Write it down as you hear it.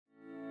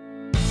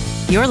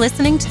You're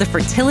listening to the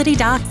Fertility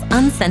Docs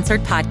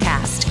Uncensored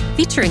podcast,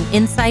 featuring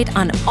insight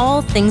on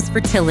all things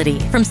fertility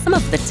from some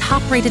of the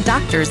top-rated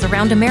doctors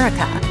around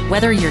America.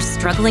 Whether you're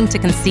struggling to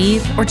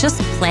conceive or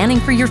just planning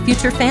for your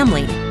future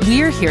family,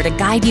 we're here to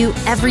guide you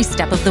every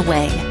step of the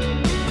way.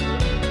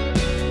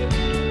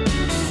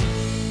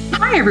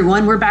 Hi,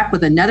 everyone. We're back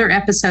with another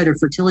episode of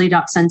Fertility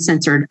Docs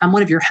Uncensored. I'm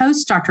one of your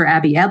hosts, Dr.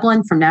 Abby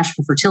Eblen from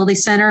National Fertility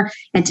Center.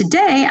 And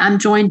today I'm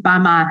joined by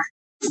my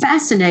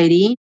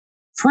fascinating,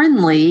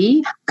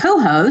 friendly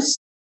co-host,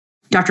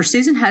 Dr.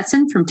 Susan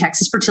Hudson from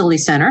Texas Fertility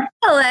Center.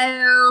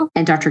 Hello.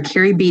 And Dr.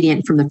 Carrie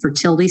Bedient from the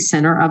Fertility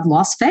Center of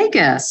Las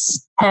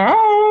Vegas. Hey.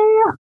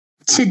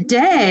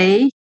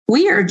 Today,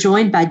 we are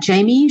joined by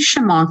Jamie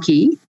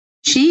Shamanke.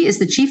 She is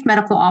the Chief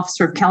Medical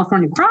Officer of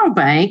California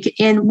Cryobank.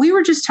 And we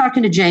were just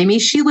talking to Jamie.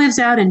 She lives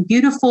out in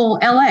beautiful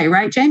LA,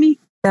 right, Jamie?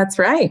 That's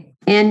right.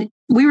 And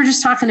we were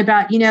just talking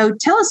about,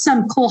 tell us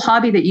some cool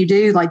hobby that you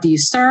do. Like, do you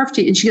surf?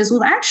 And she goes,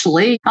 well,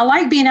 actually, I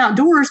like being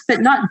outdoors,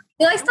 but not.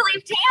 He likes to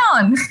leave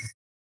town.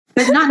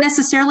 But not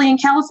necessarily in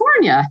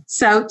California.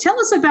 So tell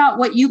us about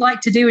what you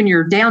like to do in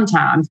your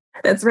downtime.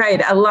 That's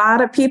right. A lot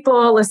of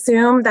people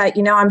assume that,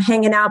 I'm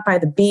hanging out by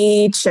the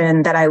beach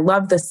and that I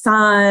love the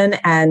sun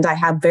and I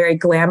have very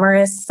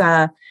glamorous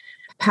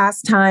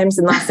pastimes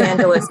in Los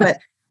Angeles, but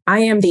I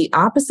am the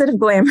opposite of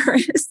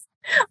glamorous.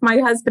 My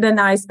husband and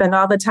I spend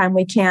all the time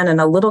we can in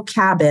a little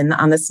cabin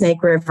on the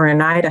Snake River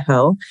in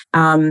Idaho.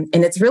 And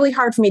it's really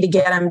hard for me to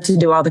get him to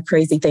do all the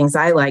crazy things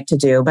I like to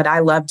do, but I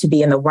love to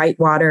be in the white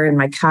water in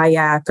my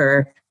kayak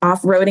or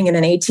off-roading in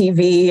an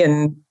ATV.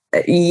 And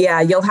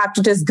yeah, you'll have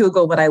to just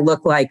Google what I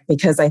look like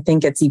because I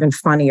think it's even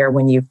funnier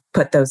when you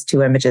put those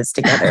two images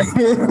together.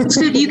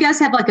 So do you guys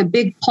have like a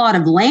big plot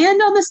of land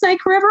on the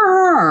Snake River?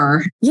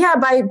 Or? Yeah,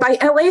 by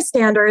LA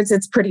standards,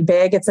 it's pretty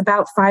big. It's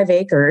about 5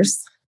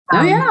 acres.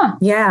 Oh, yeah.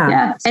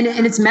 Yeah. And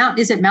it's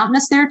is it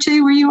mountainous there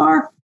too, where you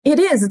are? It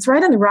is. It's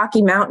right in the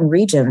Rocky Mountain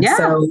region. Yeah.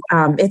 So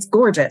it's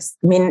gorgeous.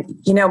 I mean,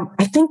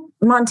 I think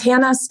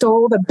Montana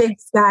stole the big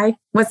sky.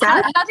 What's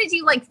that? How did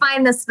you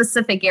find this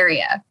specific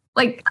area?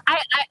 I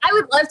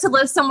would love to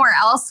live somewhere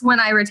else when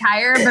I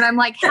retire, but I'm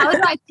like, how do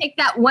I pick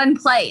that one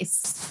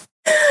place?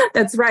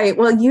 That's right.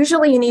 Well,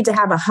 usually you need to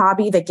have a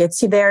hobby that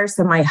gets you there.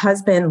 So my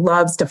husband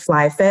loves to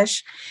fly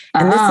fish.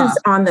 And this is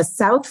on the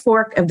South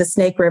Fork of the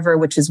Snake River,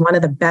 which is one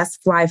of the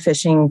best fly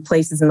fishing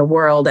places in the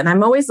world. And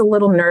I'm always a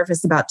little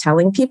nervous about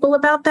telling people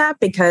about that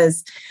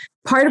because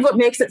part of what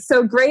makes it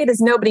so great is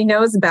nobody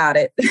knows about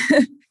it.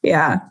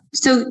 Yeah.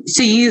 So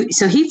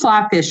he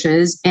fly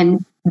fishes,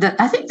 and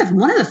I think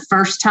one of the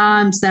first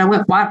times that I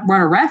went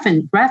water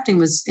rafting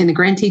was in the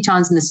Grand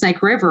Tetons in the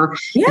Snake River.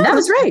 Yeah, that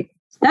was right.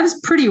 That was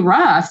pretty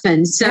rough.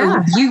 And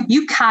so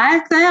you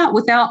kayak that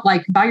without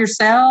by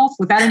yourself,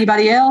 without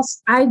anybody else?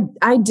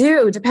 I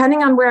do.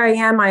 Depending on where I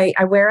am, I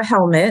wear a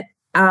helmet.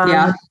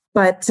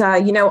 But,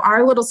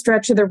 our little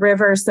stretch of the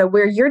river, so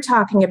where you're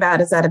talking about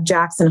is out of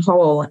Jackson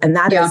Hole. And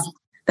that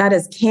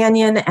is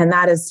canyon and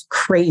that is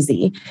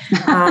crazy.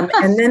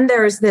 And then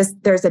there's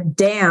a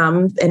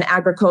dam, an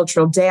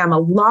agricultural dam. A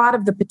lot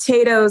of the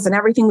potatoes and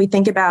everything we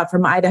think about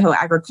from Idaho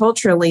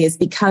agriculturally is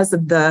because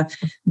of the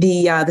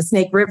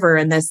Snake River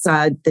and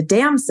the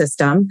dam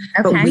system.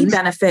 Okay. But we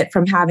benefit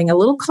from having a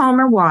little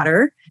calmer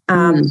water.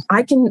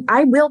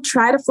 I will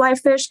try to fly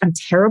fish. I'm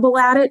terrible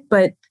at it,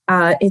 but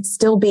it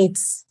still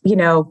beats,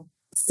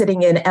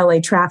 sitting in LA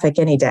traffic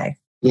any day.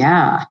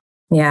 Yeah.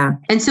 Yeah.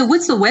 And so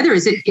what's the weather?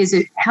 Is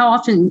it how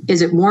often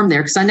is it warm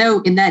there? Because I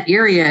know in that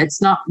area,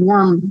 it's not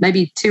warm,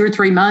 maybe 2 or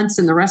 3 months.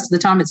 And the rest of the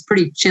time it's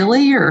pretty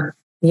chilly or.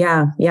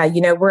 Yeah.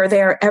 We're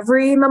there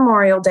every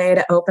Memorial Day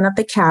to open up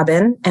the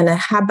cabin. And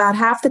about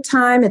half the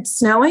time it's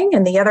snowing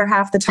and the other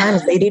half the time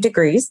it's 80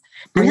 degrees.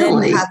 And then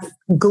we have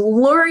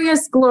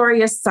glorious,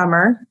 glorious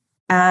summer.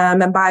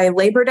 And by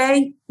Labor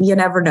Day, you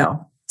never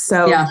know.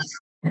 So. Yeah.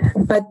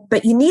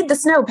 But you need the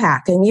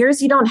snowpack. And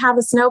years you don't have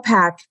a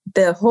snowpack,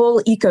 the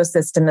whole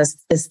ecosystem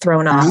is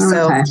thrown off.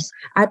 Okay. So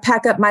I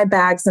pack up my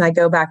bags and I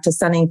go back to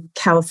sunny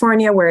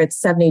California where it's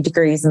 70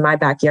 degrees in my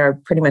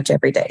backyard pretty much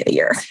every day of the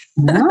year.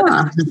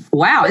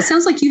 Wow. It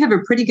sounds like you have a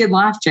pretty good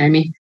life,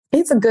 Jamie.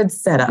 It's a good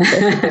setup.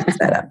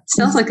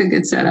 Sounds like a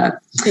good setup.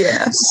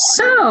 Yeah.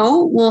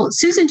 So,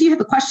 Susan, do you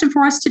have a question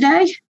for us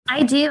today?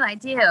 I do.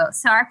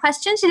 So our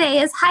question today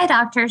is, hi,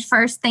 doctors.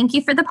 First, thank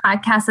you for the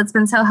podcast. It's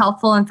been so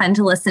helpful and fun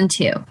to listen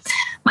to.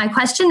 My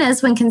question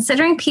is, when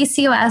considering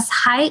PCOS,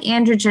 high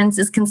androgens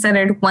is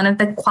considered one of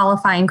the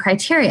qualifying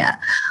criteria.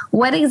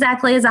 What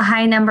exactly is a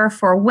high number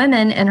for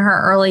women in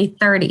her early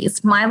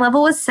 30s? My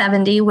level was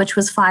 70, which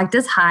was flagged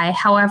as high.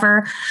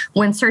 However,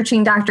 when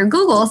searching Dr.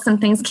 Google, some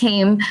things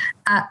came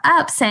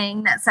up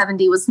saying that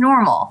 70 was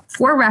normal.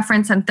 For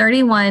reference, I'm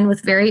 31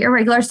 with very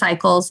irregular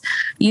cycles,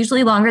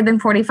 usually longer than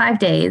 45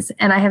 days,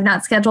 and I have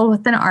not scheduled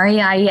with an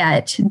REI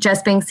yet,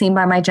 just being seen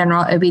by my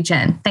general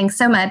OB-GYN. Thanks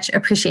so much.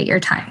 Appreciate your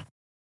time.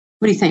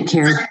 What do you think,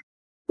 Carrie?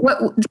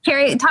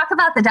 Carrie, talk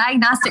about the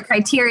diagnostic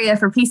criteria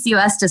for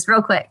PCOS just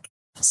real quick.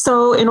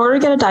 So in order to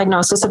get a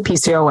diagnosis of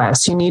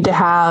PCOS, you need to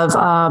have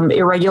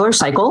irregular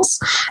cycles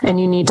and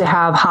you need to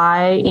have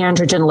high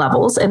androgen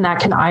levels. And that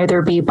can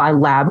either be by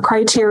lab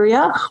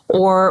criteria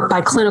or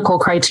by clinical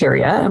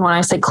criteria. And when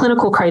I say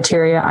clinical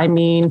criteria, I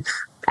mean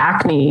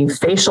acne,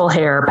 facial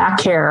hair, back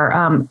hair,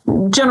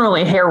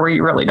 generally hair where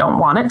you really don't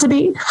want it to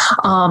be.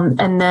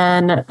 And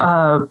then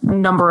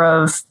number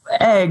of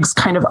eggs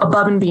kind of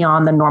above and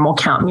beyond the normal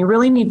count. And you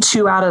really need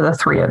 2 out of the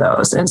 3 of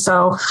those. And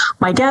so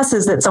my guess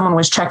is that someone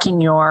was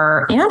checking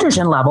your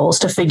androgen levels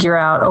to figure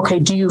out, okay,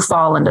 do you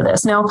fall into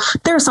this? Now,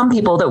 there are some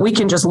people that we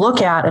can just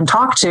look at and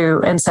talk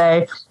to and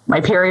say,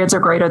 my periods are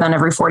greater than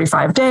every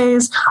 45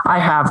 days. I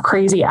have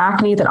crazy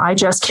acne that I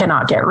just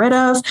cannot get rid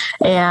of.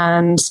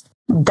 And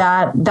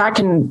that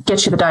can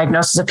get you the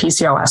diagnosis of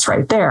PCOS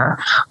right there.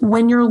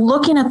 When you're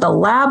looking at the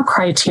lab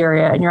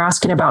criteria and you're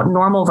asking about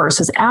normal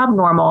versus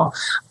abnormal,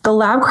 the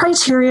lab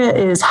criteria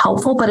is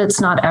helpful, but it's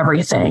not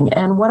everything.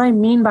 And what I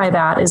mean by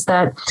that is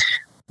that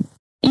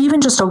even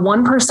just a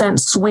 1%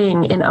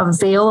 swing in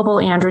available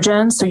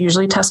androgens, so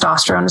usually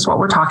testosterone is what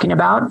we're talking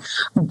about,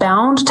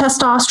 bound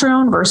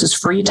testosterone versus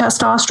free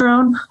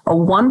testosterone, a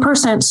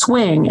 1%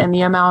 swing in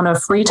the amount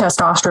of free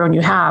testosterone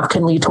you have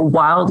can lead to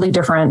wildly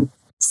different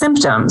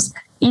symptoms,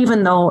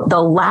 even though the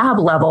lab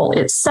level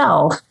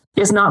itself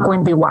is not going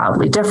to be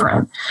wildly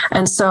different.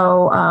 And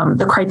so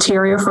the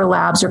criteria for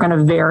labs are going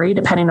to vary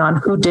depending on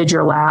who did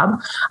your lab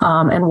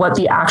and what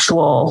the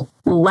actual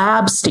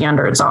lab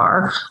standards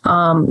are.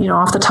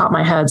 Off the top of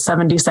my head,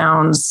 70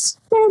 sounds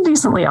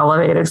decently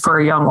elevated for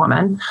a young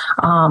woman.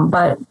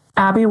 But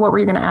Abby, what were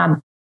you going to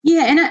add?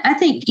 Yeah. And I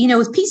think,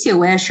 with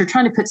PCOS, you're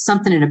trying to put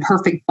something in a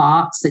perfect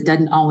box that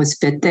doesn't always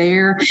fit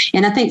there.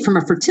 And I think from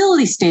a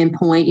fertility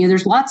standpoint,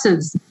 there's lots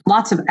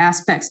of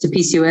aspects to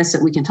PCOS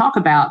that we can talk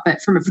about.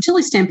 But from a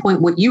fertility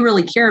standpoint, what you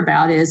really care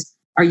about is,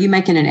 are you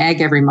making an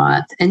egg every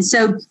month? And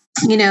so,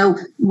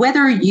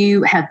 whether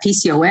you have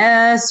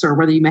PCOS or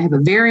whether you may have a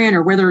variant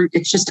or whether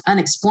it's just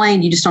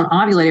unexplained, you just don't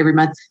ovulate every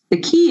month. The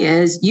key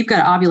is you've got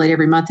to ovulate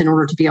every month in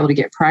order to be able to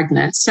get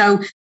pregnant.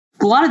 So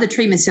a lot of the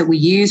treatments that we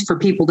use for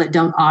people that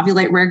don't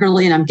ovulate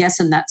regularly, and I'm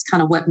guessing that's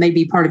kind of what may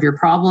be part of your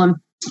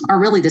problem, are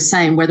really the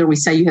same, whether we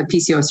say you have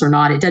PCOS or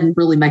not. It doesn't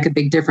really make a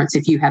big difference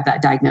if you have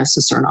that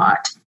diagnosis or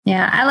not.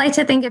 Yeah, I like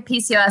to think of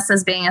PCOS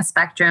as being a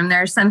spectrum.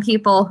 There are some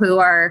people who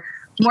are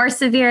more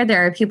severe.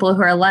 There are people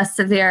who are less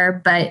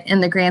severe, but in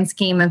the grand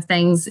scheme of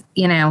things,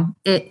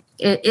 it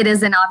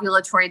is an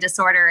ovulatory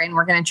disorder and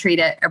we're going to treat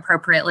it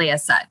appropriately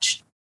as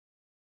such.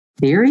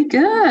 Very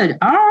good.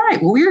 All right.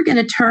 Well, we're going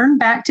to turn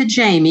back to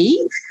Jamie.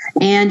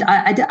 And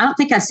I don't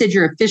think I said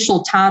your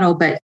official title,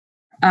 but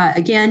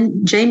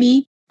again,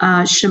 Jamie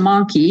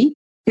Szymanski,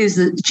 who's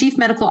the Chief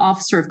Medical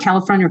Officer of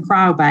California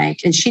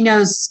Cryobank, and she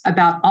knows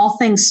about all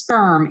things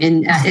sperm.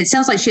 And it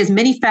sounds like she has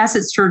many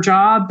facets to her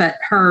job, but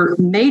her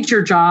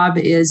major job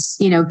is,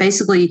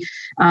 basically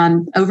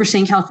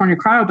overseeing California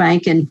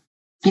Cryobank. And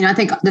I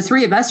think the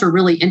 3 of us are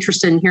really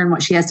interested in hearing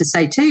what she has to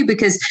say too,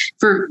 because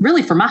for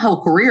my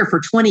whole career, for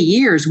 20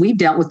 years, we've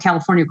dealt with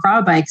California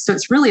Cryobank. So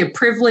it's really a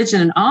privilege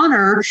and an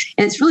honor.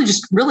 And it's really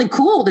just really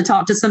cool to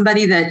talk to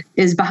somebody that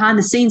is behind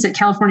the scenes at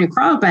California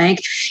Cryobank.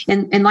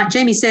 And like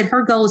Jamie said,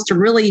 her goal is to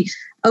really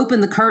open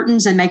the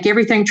curtains and make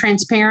everything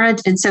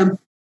transparent. And so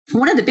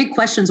one of the big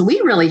questions we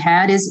really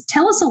had is,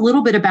 tell us a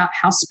little bit about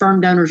how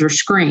sperm donors are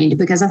screened,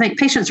 because I think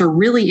patients are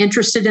really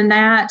interested in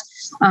that.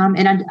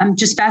 And I'm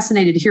just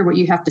fascinated to hear what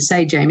you have to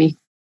say, Jamie.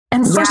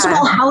 And first of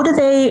all, how do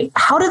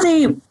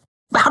the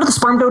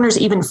sperm donors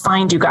even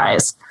find you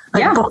guys?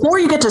 Before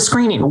you get to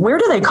screening, where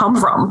do they come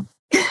from?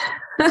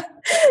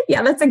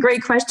 Yeah, that's a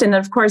great question.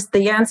 Of course,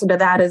 the answer to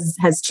that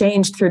has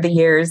changed through the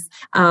years.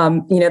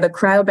 The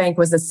cryobank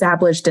was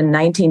established in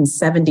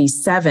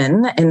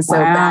 1977. And so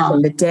back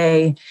in the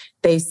day,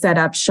 they set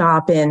up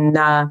shop in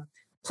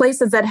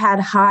places that had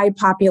high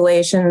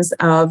populations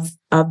of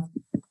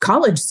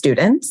college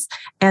students,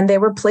 and they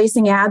were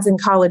placing ads in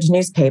college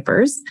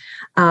newspapers.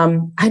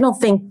 I don't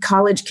think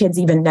college kids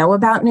even know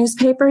about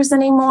newspapers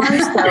anymore. So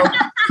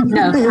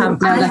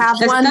I have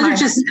one. Those are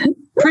just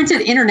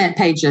printed internet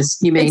pages,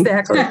 you mean?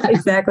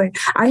 Exactly.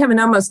 I have an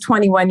almost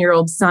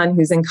 21-year-old son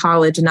who's in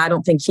college, and I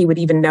don't think he would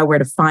even know where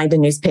to find a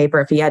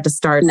newspaper if he had to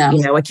start,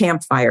 a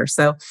campfire.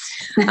 So,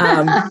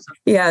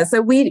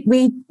 so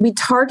we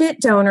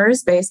target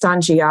donors based on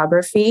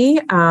geography,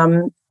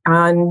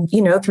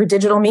 through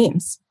digital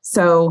means.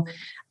 So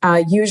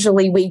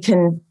usually we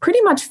can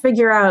pretty much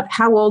figure out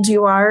how old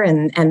you are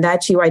and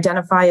that you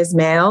identify as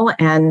male.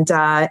 And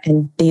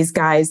these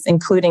guys,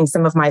 including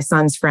some of my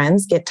son's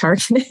friends, get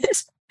targeted,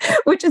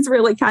 which is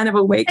really kind of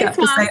a wake up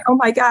to say, oh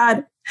my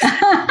God.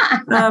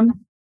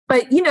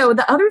 But,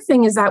 the other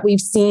thing is that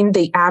we've seen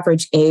the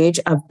average age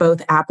of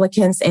both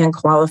applicants and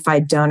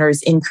qualified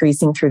donors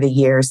increasing through the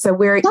years. So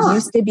where it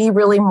used to be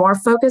really more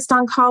focused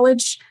on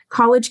college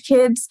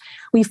kids,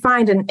 we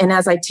find, and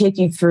as I take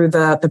you through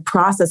the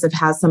process of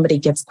how somebody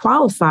gets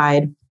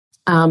qualified,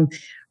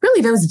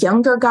 really those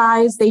younger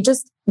guys, they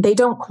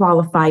don't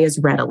qualify as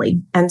readily.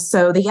 And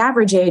so the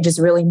average age is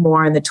really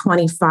more in the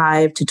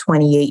 25 to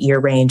 28 year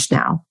range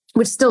now.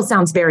 which still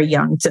sounds very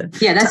young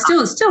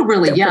that's still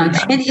really young.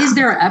 And is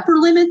there an upper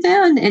limit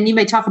then? And you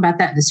may talk about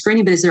that in the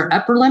screening, but is there an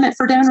upper limit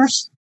for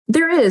donors?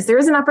 There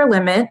is an upper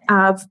limit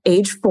of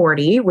age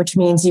 40, which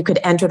means you could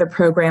enter the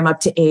program up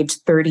to age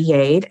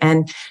 38.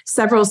 And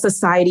several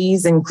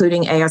societies,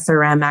 including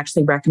ASRM,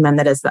 actually recommend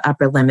that as the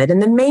upper limit. And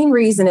the main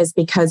reason is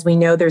because we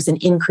know there's an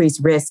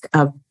increased risk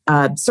of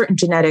certain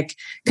genetic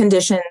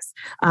conditions,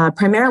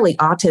 primarily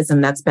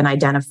autism, that's been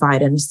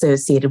identified and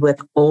associated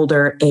with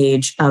older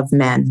age of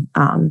men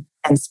and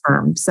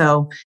sperm.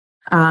 So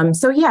that's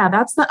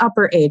the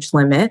upper age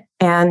limit.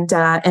 And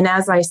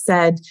as I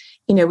said,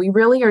 we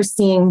really are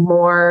seeing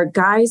more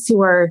guys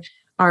who are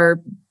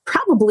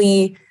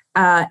probably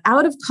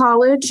out of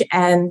college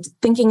and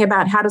thinking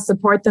about how to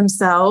support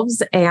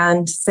themselves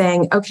and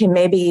saying, okay,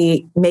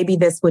 maybe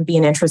this would be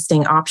an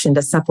interesting option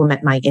to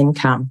supplement my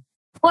income.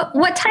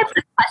 What types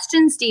of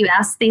questions do you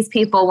ask these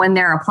people when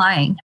they're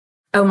applying?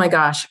 Oh my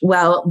gosh.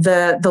 Well,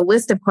 the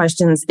list of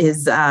questions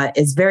is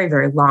very,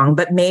 very long,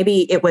 but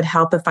maybe it would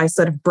help if I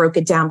sort of broke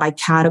it down by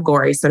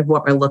category, sort of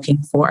what we're looking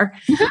for.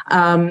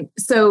 Mm-hmm.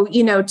 So,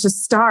 to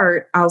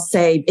start, I'll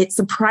say it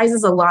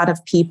surprises a lot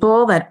of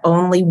people that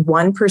only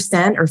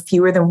 1% or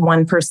fewer than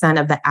 1%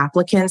 of the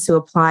applicants who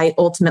apply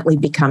ultimately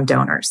become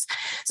donors.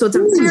 So it's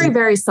a very,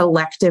 very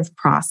selective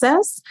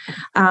process.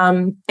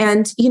 And,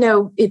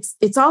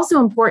 it's also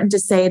important to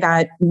say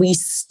that we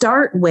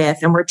start with,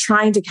 and we're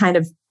trying to kind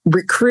of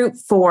recruit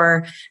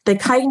for the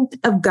kind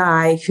of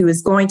guy who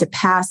is going to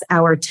pass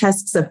our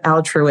tests of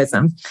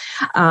altruism.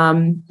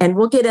 And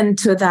we'll get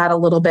into that a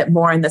little bit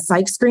more in the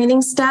psych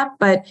screening step,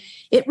 but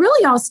it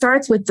really all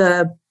starts with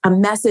a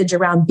message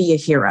around be a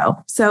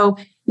hero. So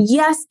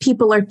yes,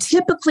 people are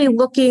typically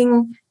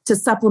looking to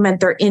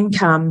supplement their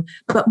income,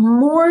 but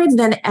more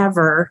than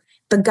ever,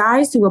 the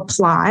guys who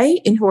apply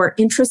and who are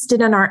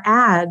interested in our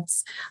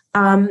ads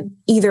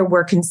either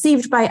were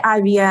conceived by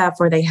IVF,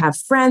 or they have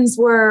friends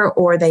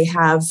or they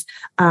have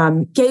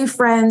gay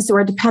friends who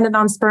are dependent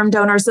on sperm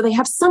donors. So they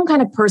have some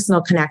kind of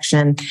personal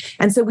connection.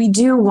 And so we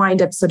do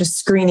wind up sort of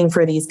screening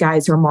for these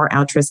guys who are more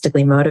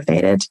altruistically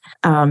motivated.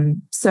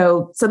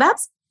 So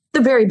that's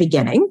the very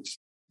beginning.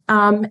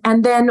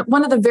 And then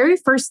one of the very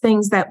first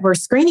things that we're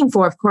screening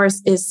for, of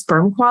course, is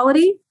sperm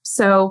quality.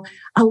 So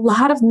a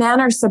lot of men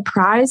are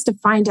surprised to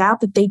find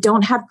out that they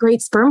don't have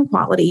great sperm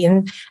quality.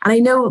 And I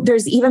know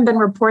there's even been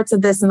reports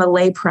of this in the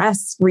lay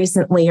press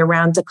recently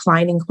around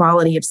declining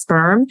quality of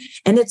sperm.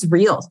 And it's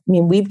real. I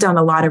mean, we've done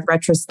a lot of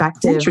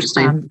retrospective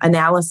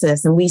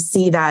analysis, and we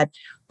see that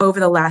over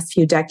the last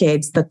few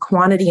decades, the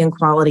quantity and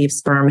quality of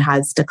sperm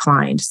has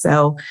declined.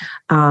 So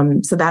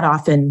that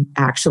often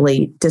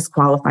actually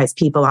disqualifies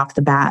people off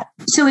the bat.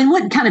 So in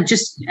what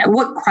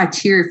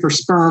criteria for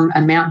sperm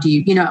amount do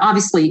you,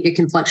 obviously it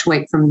can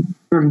fluctuate from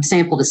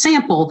sample to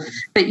sample,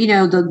 but,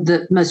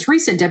 the most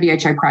recent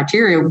WHO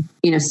criteria,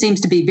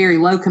 seems to be very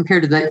low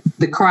compared to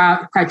the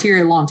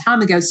criteria a long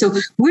time ago. So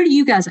where do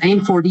you guys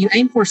aim for? Do you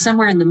aim for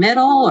somewhere in the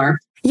middle, or?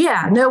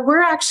 Yeah, no,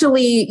 we're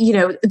actually,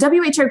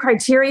 WHO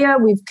criteria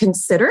we've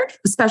considered,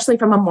 especially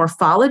from a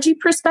morphology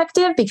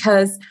perspective,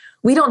 because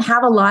we don't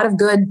have a lot of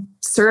good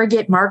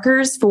surrogate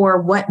markers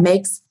for what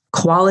makes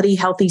quality,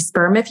 healthy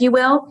sperm, if you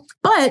will.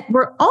 But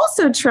we're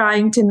also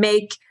trying to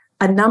make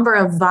a number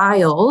of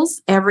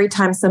vials every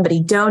time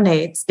somebody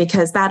donates,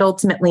 because that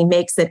ultimately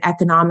makes it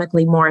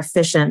economically more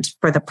efficient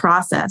for the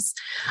process.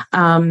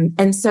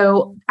 And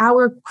so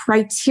our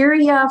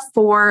criteria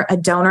for a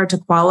donor to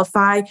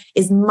qualify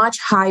is much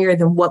higher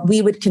than what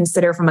we would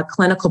consider from a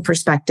clinical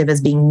perspective as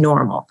being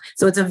normal.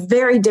 So it's a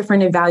very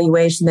different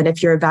evaluation than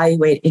if you're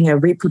evaluating a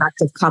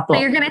reproductive couple.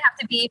 So you're going to have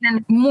to be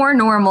even more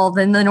normal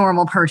than the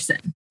normal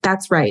person.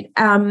 That's right.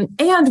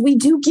 And we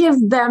do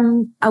give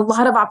them a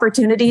lot of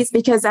opportunities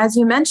because, as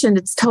you mentioned,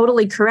 it's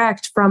totally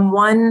correct. From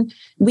one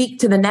week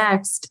to the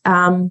next,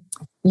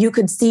 you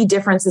could see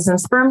differences in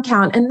sperm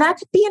count. And that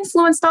could be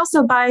influenced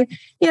also by,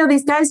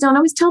 these guys don't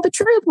always tell the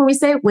truth when we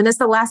say, when is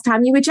the last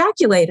time you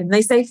ejaculated? And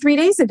they say 3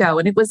 days ago,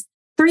 and it was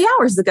 3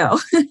 hours ago.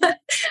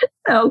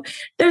 So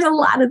there's a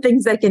lot of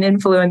things that can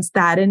influence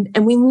that.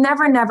 And we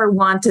never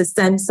want to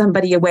send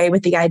somebody away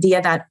with the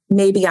idea that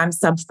maybe I'm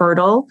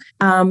subfertile.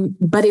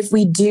 But if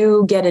we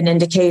do get an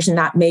indication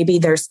that maybe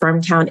their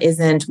sperm count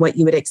isn't what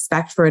you would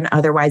expect for an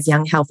otherwise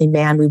young, healthy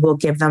man, we will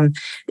give them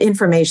the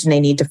information they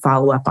need to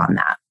follow up on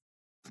that.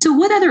 So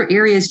what other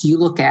areas do you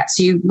look at?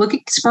 So you look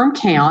at sperm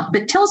count,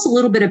 but tell us a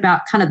little bit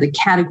about kind of the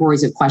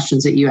categories of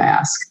questions that you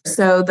ask.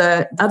 So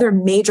the other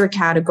major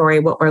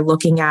category, what we're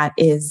looking at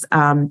is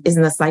in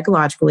the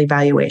psychological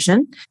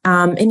evaluation.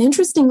 And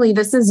interestingly,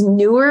 this is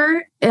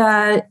newer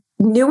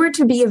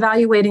to be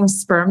evaluating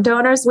sperm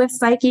donors with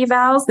psych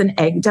evals than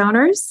egg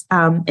donors.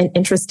 An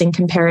interesting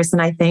comparison,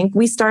 I think.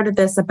 We started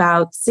this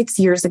about 6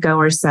 years ago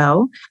or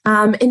so,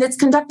 and it's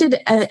conducted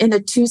in a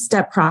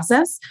 2-step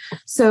process.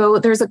 So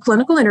there's a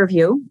clinical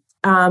interview.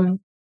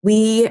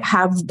 We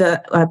have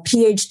the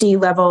PhD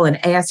level and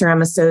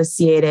ASRM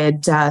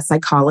associated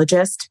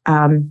psychologist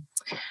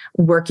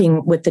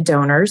working with the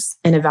donors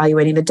and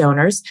evaluating the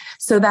donors.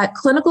 So that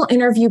clinical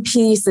interview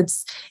piece,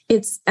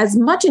 it's as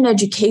much an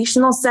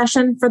educational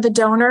session for the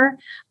donor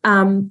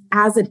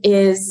as it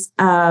is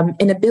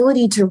an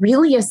ability to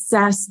really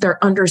assess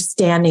their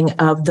understanding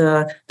of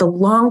the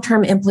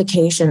long-term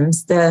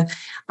implications.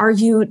 Are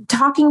you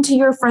talking to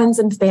your friends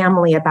and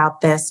family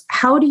about this?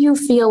 How do you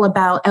feel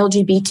about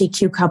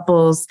LGBTQ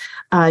couples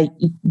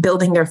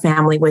building their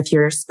family with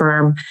your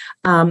sperm?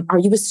 Are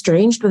you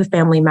estranged with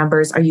family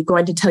members? Are you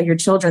going to tell your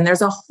children?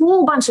 There's a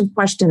whole bunch of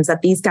questions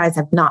that these guys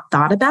have not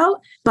thought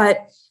about,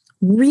 but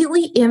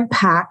really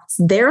impacts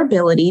their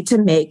ability to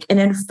make an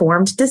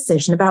informed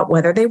decision about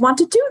whether they want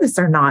to do this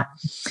or not.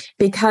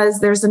 Because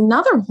there's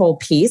another whole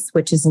piece,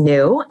 which is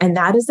new, and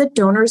that is that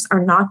donors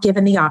are not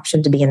given the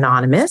option to be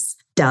anonymous.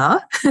 Duh.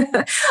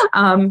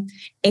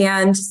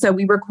 And so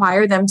we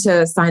require them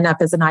to sign up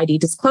as an ID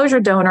disclosure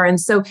donor. And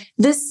so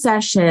this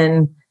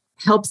session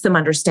helps them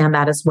understand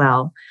that as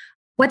well.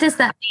 What does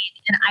that mean,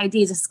 an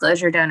ID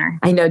disclosure donor?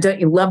 I know, don't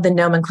you love the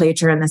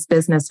nomenclature in this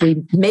business?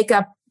 We make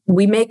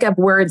up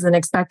words and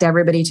expect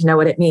everybody to know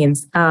what it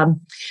means.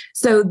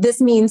 So this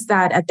means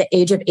that at the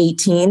age of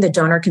 18, the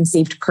donor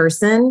conceived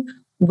person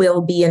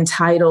will be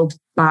entitled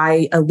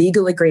by a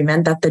legal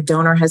agreement that the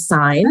donor has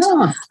signed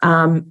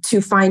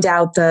to find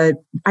out the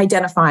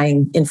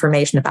identifying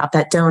information about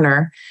that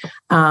donor.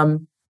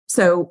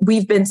 So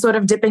we've been sort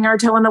of dipping our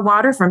toe in the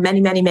water for many,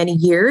 many, many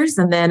years.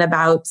 And then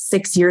about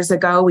 6 years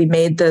ago, we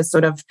made the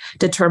sort of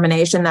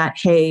determination that,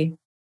 hey,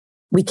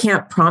 we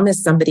can't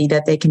promise somebody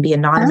that they can be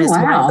anonymous.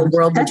 Why in the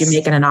world would you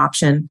make it an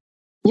option?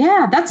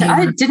 Yeah,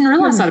 I didn't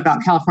realize that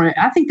about California.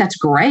 I think that's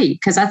great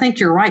because I think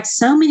you're right.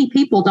 So many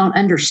people don't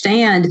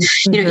understand,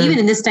 even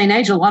in this day and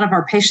age, a lot of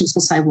our patients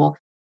will say, well,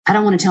 I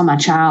don't want to tell my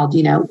child,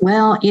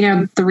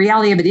 the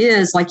reality of it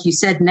is, like you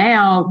said,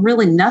 now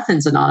really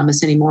nothing's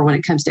anonymous anymore when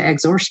it comes to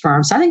eggs or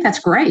sperm. So I think that's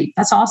great.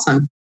 That's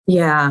awesome.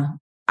 Yeah.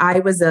 I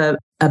was a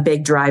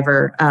big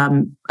driver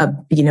of,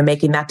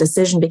 making that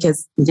decision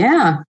because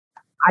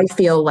I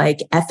feel like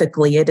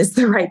ethically it is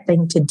the right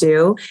thing to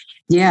do.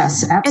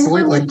 Yes,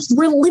 absolutely. And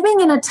we're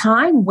living in a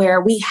time where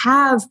we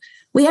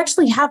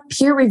actually have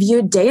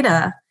peer-reviewed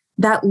data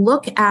that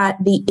look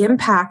at the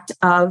impact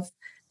of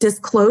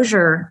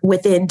disclosure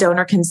within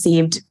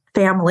donor-conceived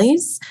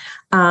families,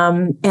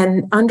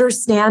 and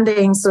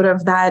understanding sort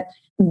of that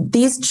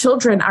these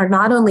children are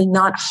not only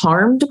not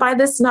harmed by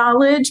this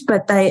knowledge,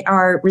 but they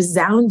are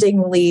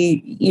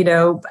resoundingly,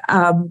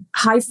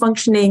 high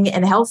functioning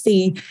and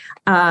healthy,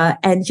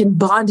 and can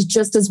bond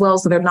just as well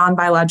as their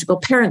non-biological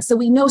parents. So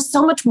we know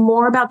so much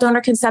more about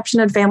donor conception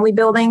and family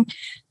building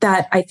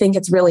that I think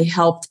it's really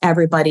helped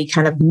everybody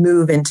kind of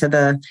move into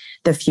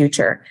the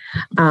future.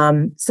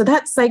 So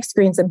that psych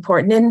screen is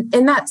important. And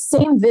in that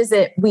same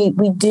visit, we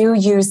do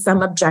use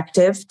some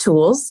objective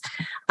tools.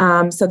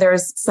 So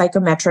there's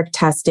psychometric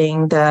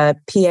testing. The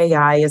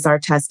PAI is our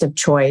test of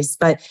choice.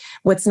 But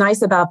what's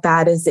nice about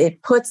that is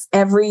it puts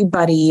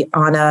everybody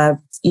on a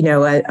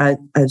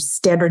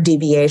standard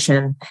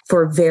deviation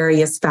for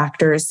various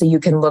factors. So you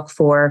can look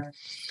for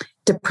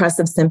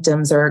depressive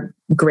symptoms or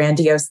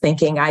grandiose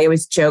thinking. I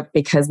always joke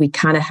because we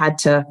kind of had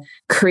to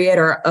create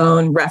our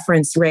own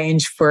reference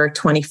range for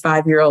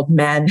 25-year-old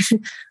men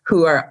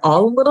who are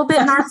all a little bit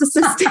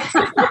narcissistic.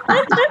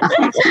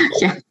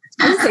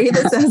 I say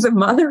this as a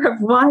mother of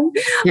one.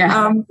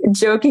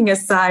 Joking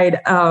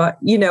aside,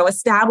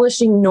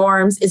 establishing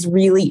norms is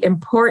really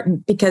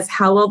important because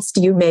how else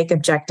do you make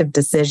objective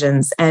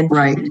decisions? And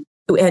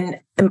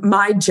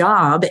my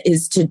job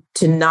is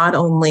to not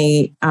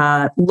only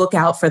look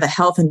out for the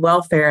health and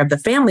welfare of the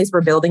families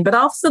we're building, but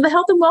also the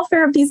health and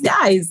welfare of these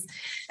guys.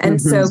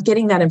 And so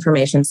getting that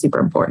information is super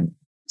important.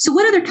 So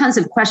what other kinds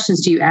of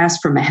questions do you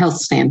ask from a health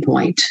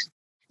standpoint?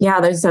 Yeah,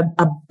 there's a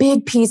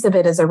big piece of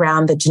it is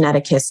around the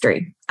genetic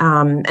history.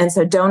 And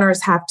so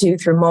donors have to,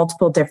 through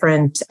multiple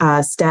different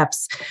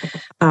steps,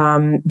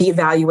 be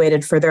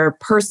evaluated for their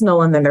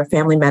personal and then their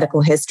family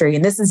medical history.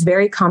 And this is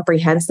very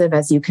comprehensive,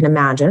 as you can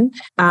imagine.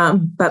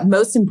 But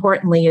most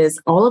importantly is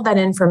all of that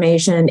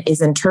information is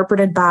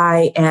interpreted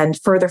by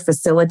and further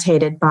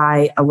facilitated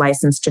by a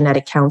licensed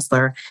genetic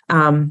counselor.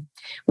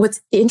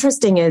 What's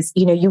interesting is,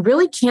 you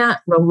really can't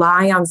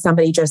rely on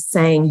somebody just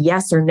saying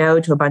yes or no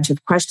to a bunch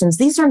of questions.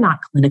 These are not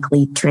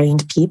clinically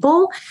trained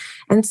people.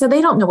 And so they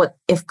don't know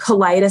if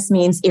colitis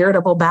means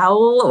irritable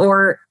bowel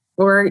or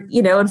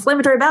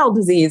inflammatory bowel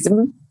disease.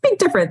 Big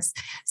difference.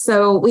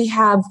 So we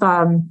have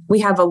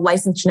a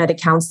licensed genetic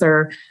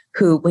counselor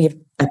who we have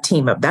a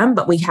team of them,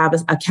 but we have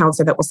a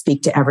counselor that will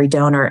speak to every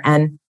donor.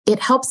 And it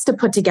helps to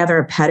put together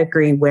a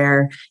pedigree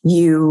where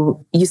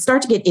you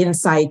start to get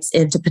insights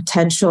into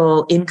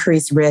potential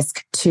increased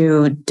risk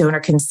to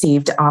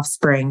donor-conceived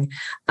offspring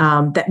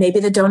that maybe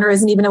the donor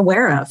isn't even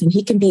aware of. And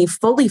he can be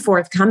fully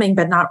forthcoming,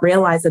 but not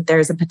realize that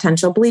there's a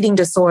potential bleeding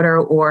disorder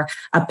or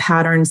a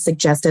pattern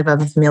suggestive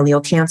of a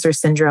familial cancer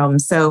syndrome.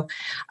 So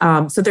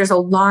there's a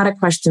lot of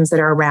questions that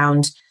are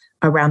around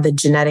the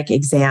genetic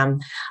exam.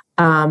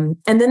 And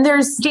then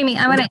there's... Jamie,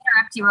 I want to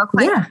interrupt you real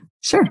quick. Yeah.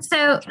 Sure.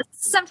 So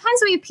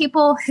sometimes we have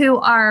people who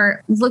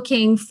are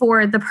looking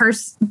for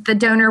the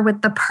donor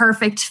with the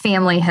perfect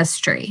family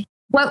history.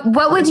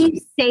 What would you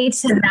say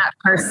to that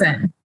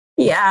person?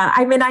 Yeah,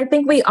 I mean, I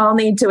think we all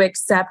need to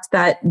accept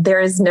that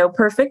there is no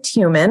perfect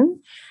human.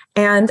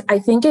 And I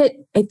think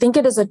it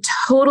is a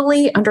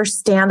totally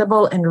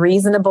understandable and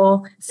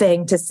reasonable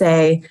thing to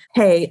say,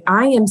 hey,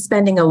 I am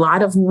spending a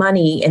lot of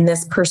money in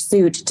this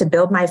pursuit to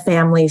build my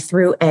family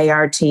through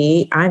ART.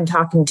 I'm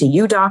talking to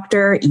you,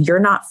 doctor. You're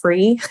not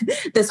free.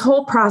 This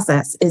whole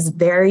process is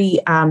very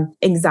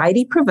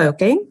anxiety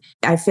provoking.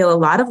 I feel a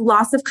lot of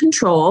loss of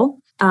control.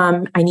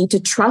 I need to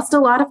trust a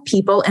lot of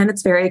people, and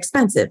it's very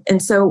expensive.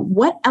 And so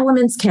what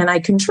elements can I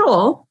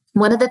control?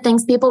 One of the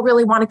things people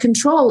really want to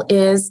control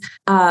is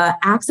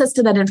access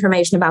to that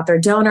information about their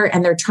donor,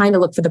 and they're trying to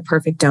look for the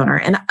perfect donor.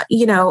 And,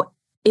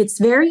 it's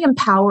very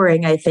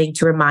empowering, I think,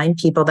 to remind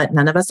people that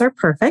none of us are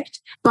perfect.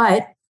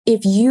 But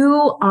if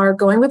you are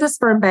going with a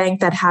sperm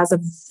bank that has a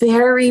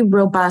very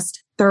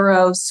robust,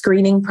 thorough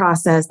screening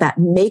process that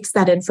makes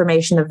that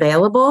information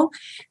available,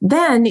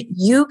 then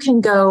you can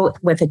go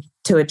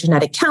to a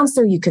genetic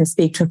counselor, you can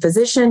speak to a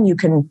physician, you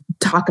can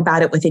talk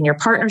about it within your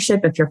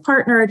partnership if you're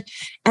partnered,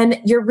 and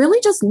you're really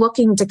just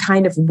looking to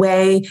kind of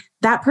weigh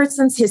that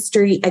person's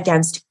history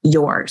against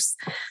yours.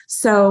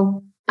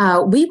 So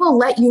we will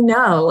let you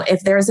know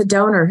if there's a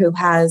donor who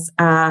has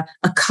a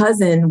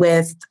cousin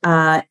with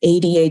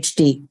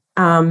ADHD.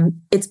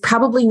 It's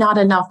probably not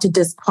enough to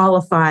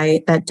disqualify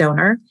that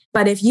donor.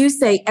 But if you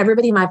say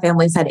everybody in my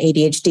family's had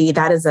ADHD,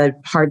 that is a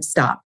hard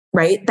stop,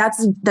 right? That's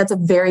a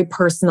very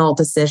personal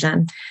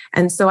decision.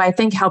 And so I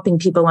think helping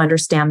people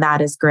understand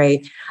that is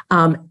great.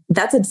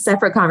 That's a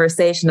separate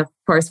conversation, of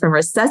course, from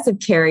recessive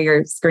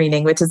carrier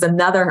screening, which is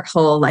another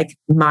whole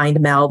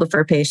mind meld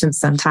for patients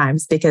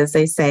sometimes, because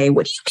they say,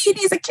 what do you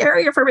mean he's a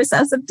carrier for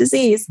recessive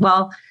disease?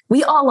 Well,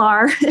 we all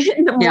are.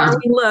 The more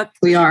we look,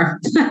 we are.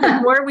 The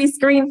more we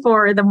screen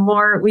for, the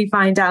more we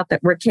find out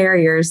that we're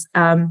carriers.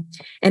 And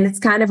it's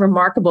kind of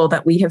remarkable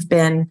that we have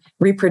been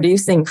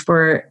reproducing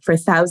for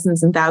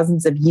thousands and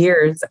thousands of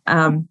years,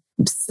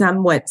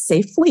 somewhat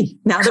safely,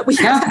 now that we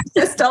have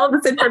access to all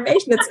this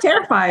information. It's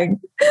terrifying.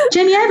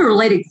 Jamie, I have a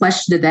related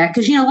question to that,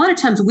 because, a lot of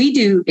times we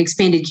do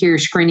expanded carrier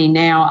screening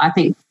now, I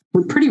think,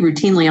 pretty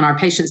routinely on our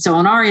patients. So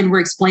on our end, we're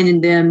explaining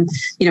them,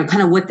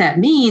 kind of what that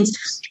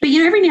means. But,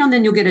 every now and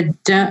then you'll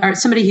get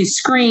somebody who's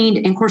screened.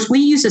 And of course, we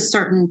use a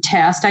certain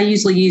test. I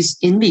usually use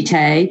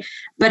Invitae,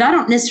 but I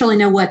don't necessarily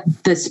know what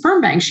the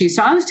sperm banks use.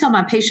 So I always tell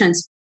my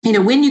patients,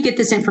 when you get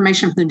this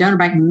information from the donor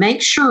bank,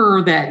 make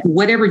sure that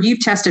whatever you've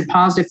tested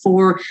positive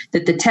for,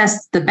 that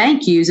the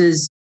bank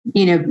uses,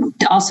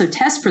 to also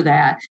test for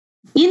that.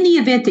 In the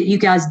event that you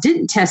guys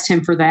didn't test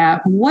him for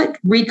that, what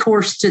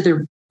recourse do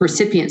the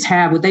recipients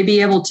have? Would they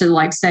be able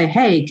to say,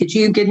 hey, could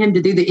you get him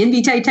to do the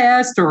Invitae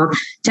test or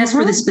test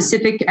for the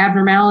specific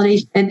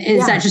abnormality? And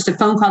is that just a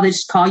phone call? They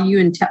just call you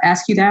and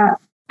ask you that?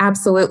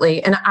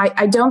 Absolutely. And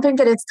I don't think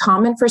that it's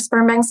common for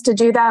sperm banks to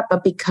do that,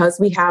 but because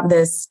we have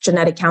this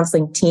genetic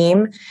counseling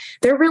team,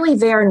 they're really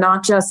there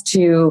not just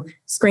to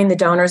screen the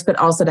donors, but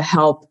also to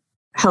help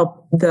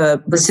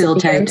the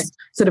recipients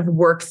sort of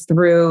work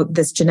through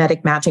this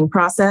genetic matching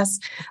process.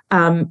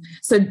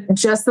 So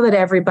just so that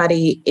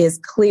everybody is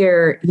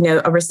clear,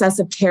 a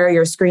recessive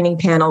carrier screening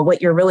panel,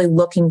 what you're really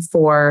looking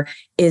for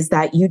is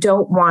that you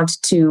don't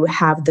want to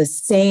have the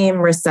same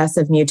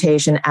recessive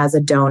mutation as a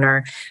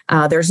donor.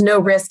 There's no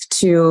risk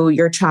to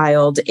your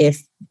child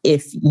if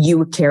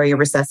you carry a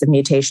recessive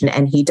mutation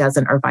and he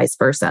doesn't, or vice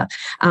versa.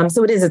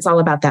 So it's all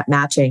about that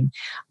matching.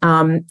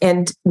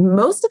 And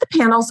most of the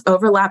panels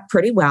overlap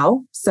pretty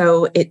well.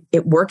 So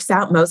it works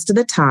out most of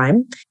the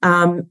time.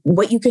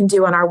 What you can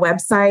do on our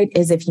website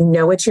is, if you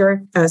know what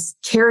you're a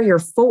carrier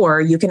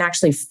for, you can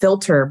actually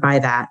filter by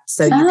that.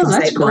 So you can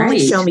say, only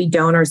show me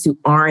donors who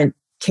aren't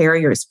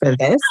carriers for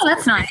this. Oh,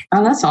 that's nice.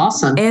 Oh, that's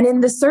awesome. And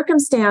in the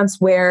circumstance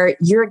where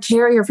you're a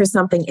carrier for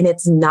something and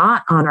it's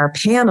not on our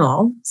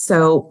panel,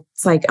 so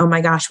it's like, oh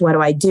my gosh, what do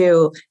I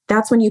do?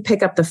 That's when you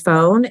pick up the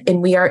phone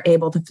and we are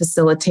able to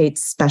facilitate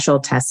special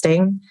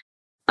testing.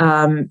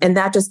 And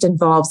that just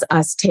involves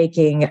us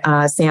taking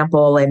a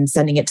sample and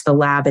sending it to the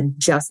lab and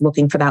just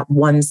looking for that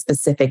one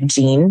specific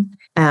gene.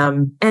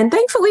 And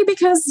thankfully,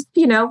 because,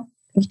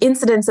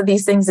 incidence of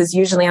these things is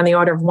usually on the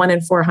order of 1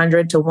 in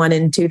 400 to 1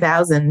 in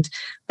 2,000.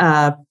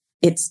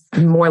 It's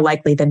more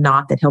likely than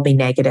not that he'll be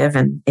negative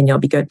and you'll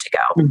be good to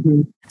go.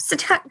 Mm-hmm. So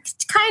to kind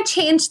of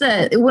change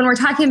when we're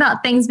talking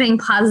about things being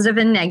positive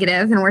and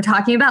negative, and we're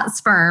talking about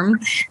sperm,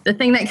 the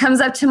thing that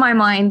comes up to my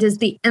mind is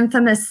the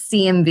infamous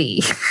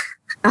CMV.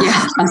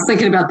 Yeah, I was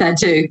thinking about that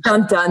too.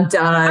 Dun, dun,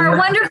 dun. Our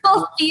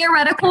wonderful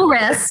theoretical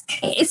risk.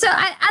 So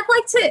I'd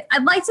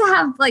like to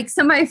have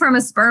somebody from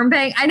a sperm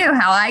bank. I know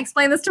how I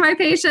explain this to my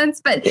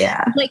patients, but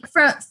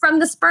from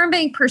the sperm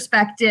bank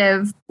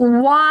perspective,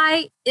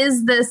 why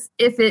is this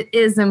if it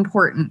is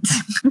important?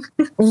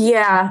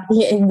 Yeah,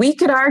 we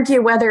could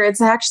argue whether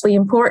it's actually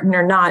important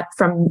or not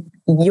from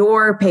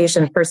your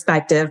patient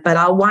perspective, but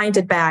I'll wind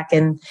it back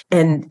and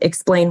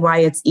explain why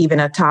it's even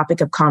a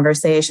topic of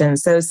conversation.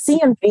 So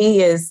CMV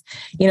is,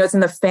 it's in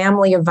the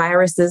family of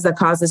viruses that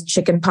causes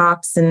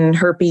chickenpox and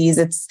herpes.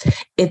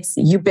 It's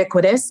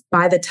ubiquitous.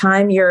 By the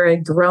time you're a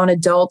grown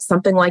adult,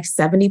 something like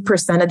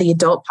 70% of the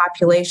adult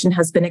population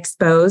has been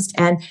exposed,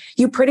 and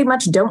you pretty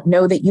much don't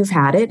know that you've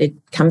had it. It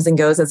comes and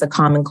goes as a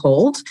common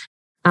cold.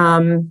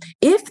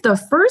 If the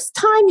first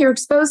time you're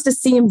exposed to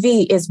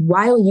CMV is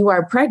while you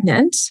are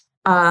pregnant,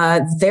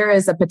 there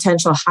is a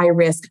potential high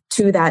risk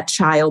to that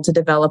child to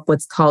develop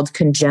what's called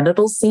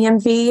congenital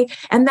CMV.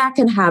 And that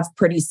can have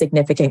pretty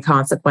significant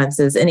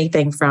consequences,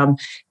 anything from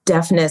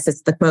deafness,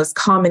 it's the most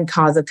common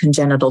cause of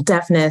congenital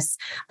deafness,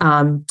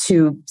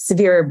 to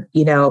severe,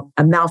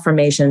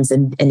 malformations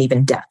and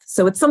even death.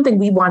 So it's something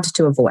we want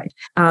to avoid.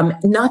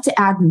 Not to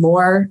add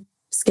more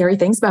scary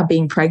things about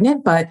being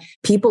pregnant, but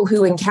people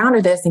who encounter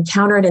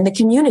it in the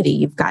community.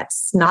 You've got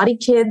snotty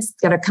kids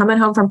that are coming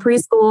home from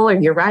preschool, or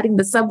you're riding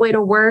the subway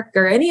to work,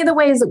 or any of the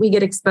ways that we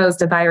get exposed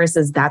to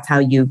viruses, that's how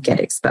you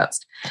get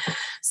exposed.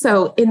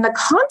 So in the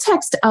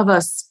context of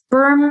a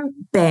sperm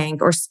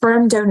bank or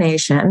sperm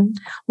donation,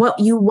 what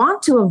you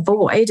want to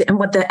avoid, and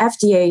what the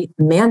FDA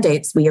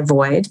mandates we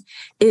avoid,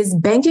 is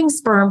banking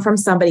sperm from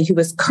somebody who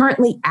is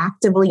currently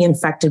actively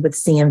infected with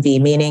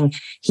CMV, meaning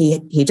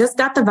he just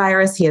got the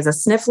virus, he has a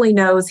sniffly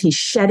nose, he's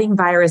shedding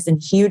virus in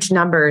huge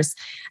numbers.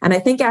 And I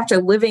think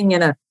after living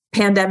in a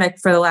pandemic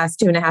for the last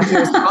 2.5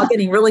 years, we're all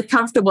getting really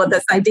comfortable with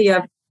this idea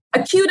of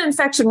acute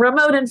infection,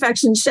 remote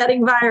infection,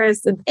 shedding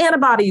virus, and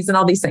antibodies, and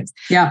all these things.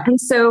 Yeah.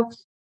 And so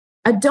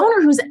a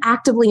donor who's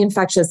actively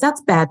infectious,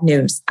 that's bad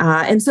news.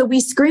 And so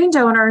we screen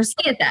donors.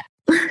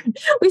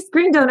 We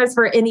screen donors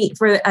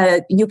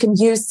you can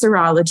use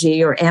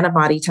serology or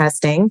antibody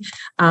testing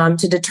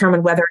to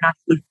determine whether or not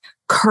he's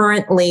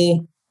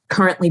currently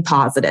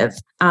positive.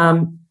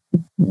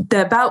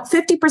 About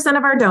 50%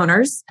 of our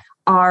donors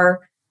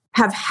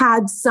have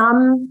had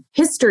some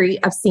history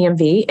of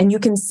CMV, and you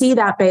can see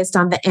that based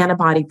on the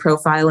antibody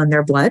profile in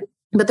their blood,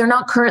 but they're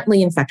not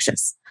currently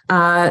infectious.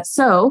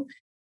 So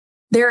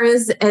there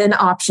is an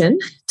option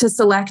to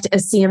select a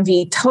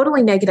CMV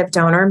totally negative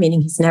donor,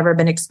 meaning he's never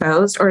been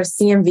exposed, or a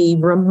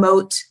CMV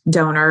remote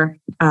donor.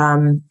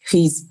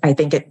 I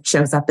think it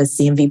shows up as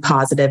CMV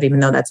positive, even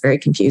though that's very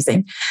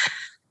confusing.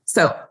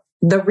 So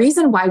the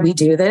reason why we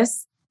do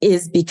this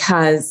is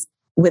because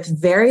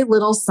with very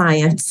little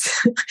science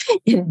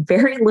and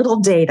very little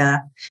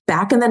data,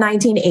 back in the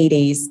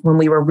 1980s, when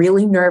we were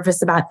really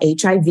nervous about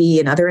HIV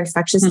and other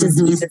infectious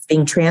diseases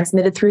being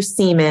transmitted through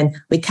semen,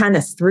 we kind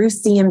of threw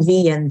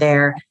CMV in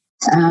there.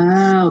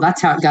 Oh,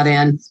 that's how it got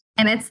in.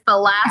 And it's the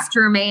last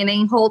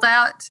remaining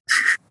holdout.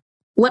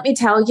 Let me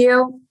tell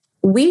you,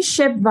 we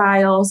ship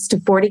vials to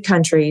 40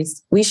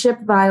 countries. We ship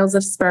vials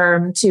of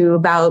sperm to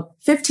about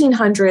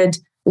 1,500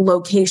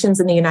 locations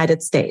in the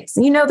United States.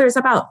 And there's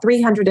about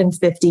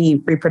 350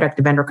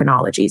 reproductive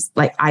endocrinologies,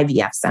 like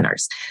IVF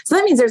centers. So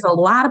that means there's a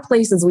lot of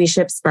places we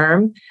ship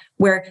sperm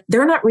where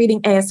they're not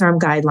reading ASRM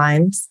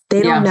guidelines.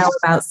 They don't know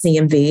about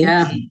CMV.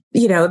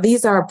 Yeah.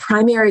 These are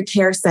primary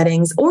care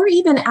settings or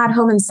even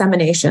at-home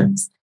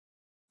inseminations.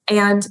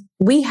 And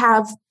we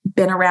have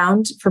been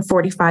around for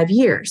 45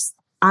 years.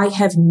 I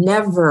have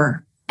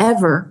never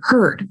ever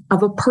heard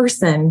of a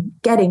person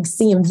getting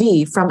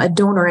CMV from a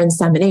donor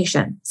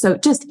insemination. So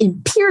just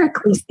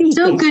empirically speaking.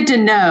 So good to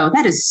know.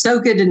 That is so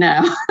good to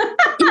know.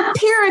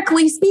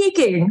 Empirically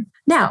speaking.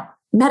 Now,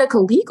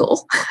 medical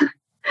legal,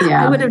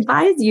 I would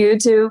advise you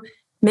to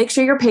make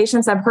sure your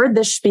patients have heard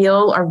this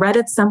spiel or read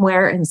it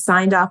somewhere and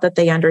signed off that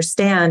they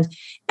understand.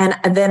 And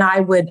then I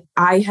would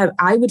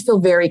feel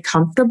very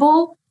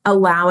comfortable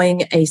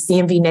allowing a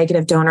CMV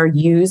negative donor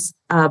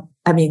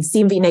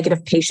CMV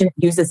negative patient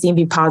use a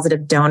CMV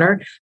positive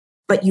donor,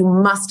 but you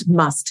must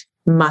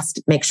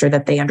make sure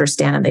that they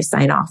understand and they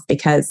sign off,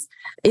 because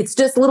it's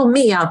just little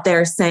me out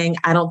there saying,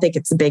 I don't think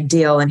it's a big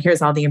deal. And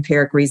here's all the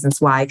empiric reasons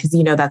why, because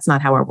that's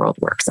not how our world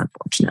works,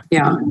 unfortunately.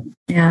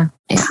 Yeah.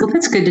 Well,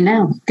 that's good to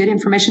know. Good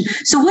information.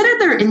 So what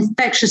other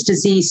infectious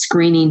disease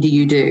screening do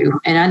you do?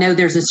 And I know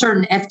there's a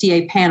certain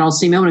FDA panel,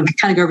 so you may want to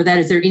kind of go over that.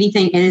 Is there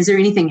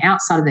anything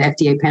outside of the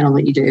FDA panel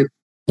that you do?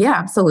 Yeah,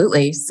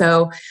 absolutely.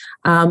 So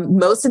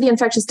most of the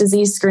infectious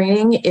disease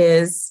screening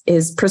is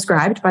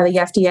prescribed by the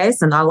FDA,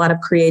 so not a lot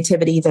of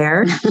creativity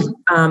there.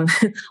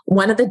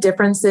 One of the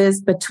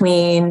differences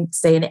between,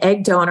 say, an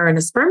egg donor and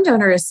a sperm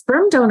donor is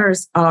sperm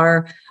donors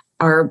are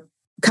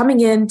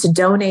coming in to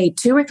donate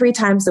 2 or 3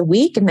 times a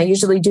week, and they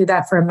usually do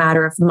that for a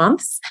matter of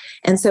months.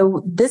 And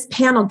so this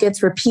panel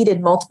gets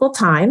repeated multiple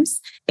times,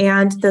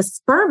 and the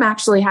sperm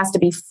actually has to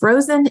be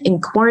frozen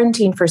in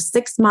quarantine for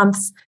 6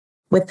 months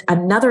with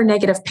another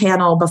negative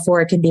panel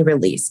before it can be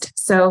released.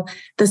 So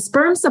the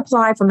sperm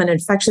supply from an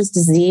infectious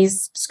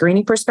disease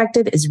screening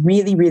perspective is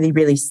really, really,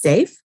 really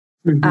safe.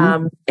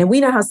 And we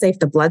know how safe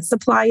the blood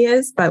supply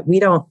is, but we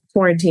don't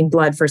quarantine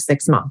blood for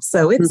 6 months.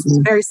 So it's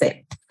very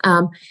safe.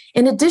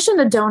 In addition,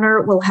 a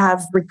donor will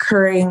have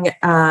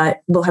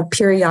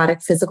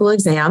periodic physical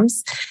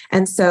exams.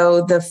 And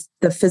so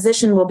the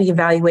physician will be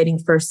evaluating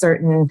for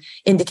certain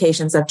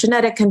indications of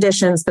genetic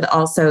conditions, but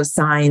also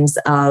signs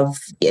of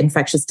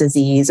infectious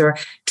disease or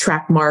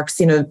track marks,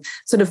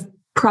 sort of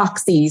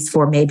proxies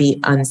for maybe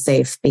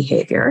unsafe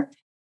behavior.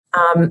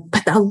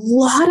 But a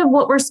lot of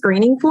what we're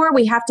screening for,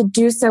 we have to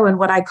do so in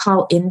what I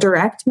call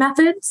indirect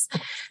methods,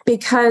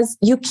 because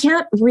you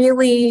can't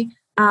really,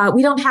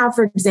 we don't have,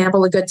 for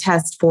example, a good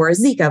test for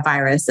Zika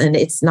virus, and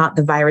it's not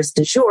the virus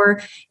du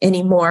jour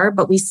anymore,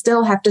 but we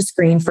still have to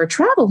screen for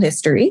travel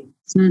history.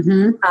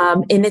 And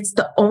it's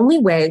the only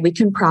way we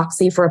can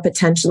proxy for a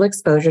potential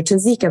exposure to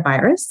Zika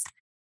virus.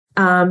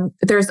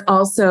 There's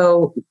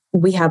also,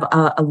 we have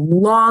a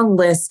long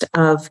list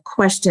of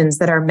questions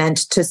that are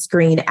meant to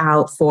screen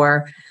out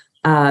for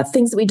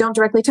things that we don't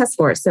directly test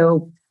for.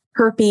 So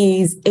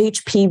herpes,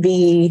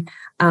 HPV,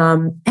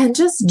 and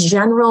just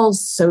general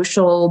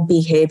social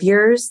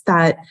behaviors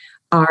that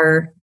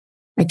are,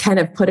 I kind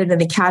of put it in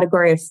a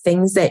category of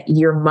things that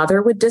your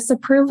mother would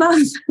disapprove of.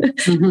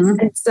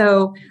 And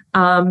so,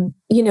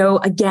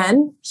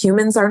 again,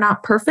 humans are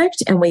not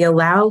perfect, and we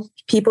allow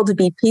people to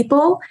be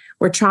people.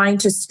 We're trying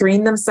to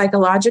screen them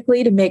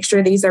psychologically to make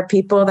sure these are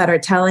people that are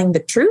telling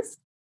the truth.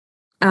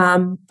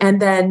 And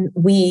then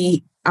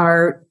we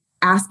are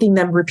asking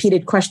them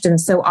repeated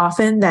questions so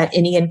often that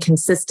any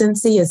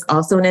inconsistency is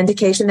also an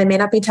indication they may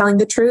not be telling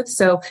the truth.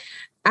 So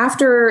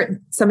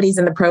after somebody's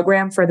in the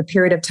program for the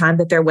period of time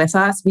that they're with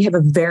us, we have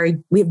very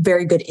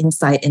good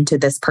insight into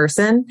this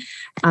person.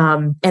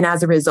 And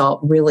as a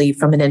result, really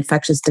from an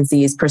infectious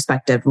disease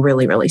perspective,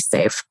 really, really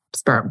safe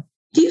sperm.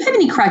 Do you have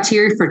any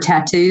criteria for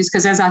tattoos?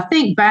 Because as I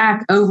think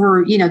back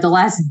over, the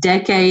last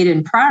decade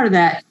and prior to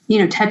that,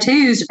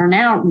 tattoos are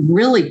now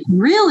really,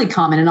 really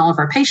common in all of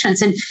our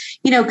patients. And,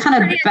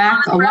 kind of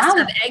back a while.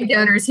 Of egg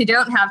donors who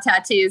don't have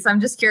tattoos. I'm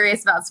just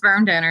curious about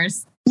sperm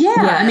donors. Yeah.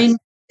 Yes. I mean,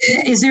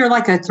 is there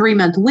like a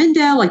 3-month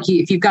window? Like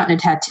if you've gotten a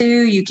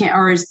tattoo, you can't,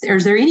 or is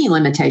there any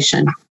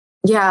limitation?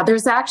 Yeah,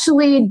 there's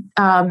actually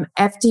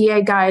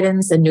FDA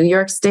guidance and New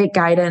York State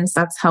guidance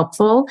that's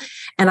helpful.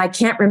 And I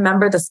can't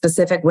remember the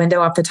specific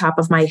window off the top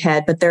of my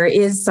head, but there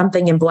is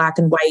something in black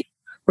and white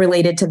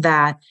related to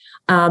that.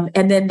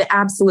 And then the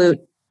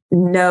absolute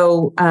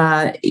no,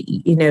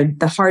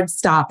 the hard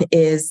stop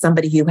is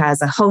somebody who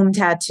has a home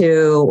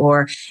tattoo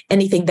or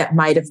anything that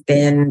might have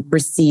been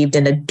received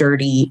in a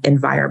dirty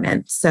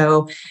environment.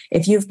 So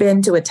if you've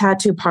been to a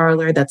tattoo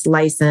parlor that's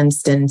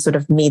licensed and sort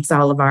of meets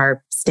all of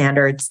our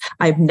standards,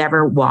 I've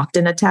never walked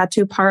in a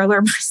tattoo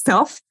parlor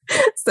myself,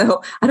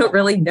 so I don't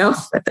really know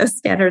what those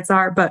standards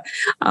are. But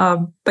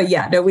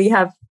yeah, no, we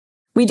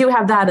do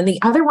have that. And the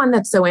other one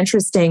that's so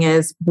interesting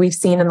is we've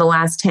seen in the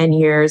last 10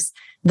 years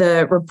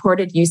the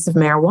reported use of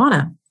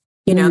marijuana.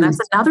 That's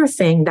another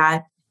thing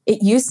that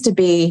it used to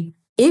be,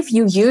 if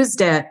you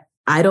used it,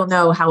 I don't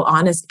know how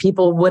honest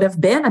people would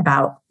have been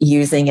about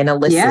using an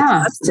illicit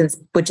substance,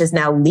 which is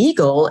now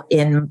legal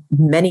in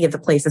many of the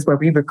places where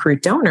we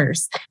recruit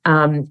donors.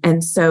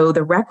 And so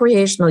the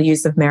recreational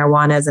use of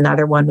marijuana is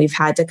another one we've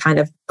had to kind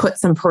of put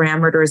some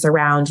parameters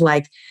around,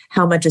 like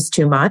how much is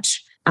too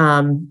much.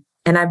 And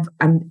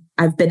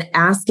I've been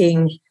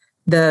asking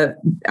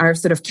our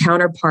sort of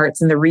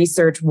counterparts in the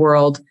research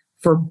world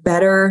for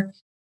better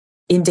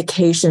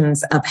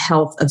indications of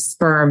health of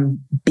sperm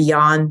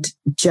beyond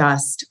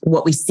just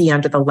what we see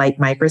under the light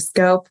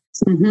microscope,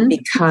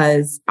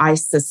 because I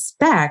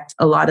suspect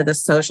a lot of the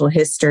social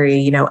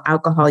history,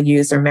 alcohol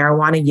use or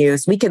marijuana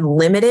use, we can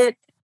limit it.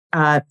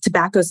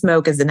 Tobacco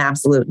smoke is an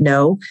absolute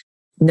no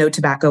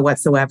tobacco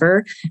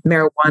whatsoever.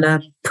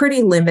 Marijuana,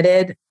 pretty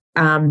limited.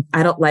 I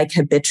don't like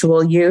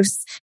habitual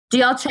use. Do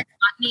y'all check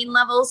nicotine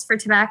levels for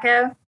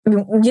tobacco?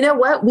 You know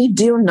what? We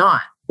do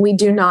not.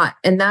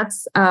 And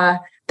that's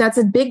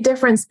a big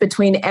difference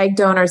between egg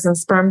donors and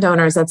sperm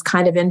donors. That's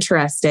kind of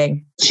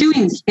interesting.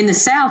 Chewing in the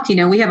South,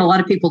 we have a lot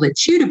of people that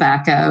chew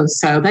tobacco.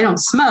 So they don't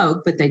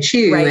smoke, but they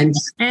chew. Right.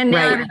 And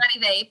now everybody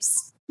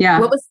vapes.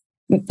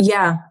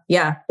 Yeah.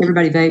 Yeah.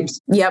 Everybody vapes.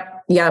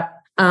 Yep.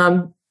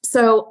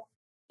 So,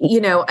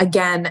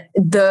 again,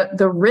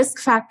 the risk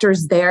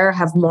factors there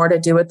have more to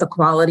do with the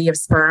quality of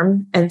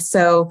sperm. And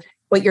so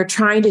what you're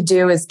trying to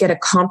do is get a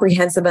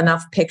comprehensive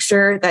enough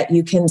picture that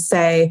you can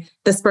say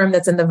the sperm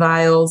that's in the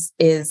vials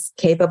is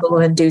capable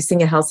of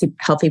inducing a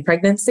healthy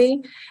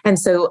pregnancy. And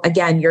so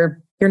again,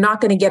 you're not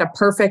going to get a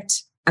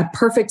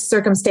perfect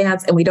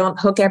circumstance, and we don't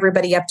hook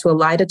everybody up to a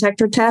lie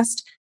detector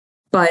test.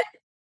 But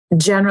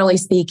generally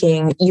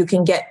speaking, you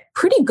can get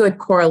pretty good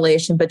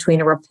correlation between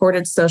a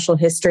reported social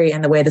history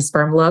and the way the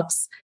sperm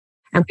looks.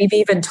 And we've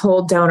even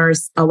told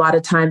donors a lot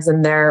of times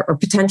or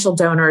potential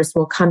donors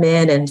will come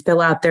in and fill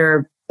out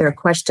their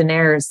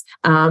questionnaires.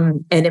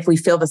 And if we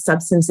feel the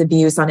substance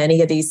abuse on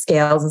any of these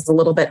scales is a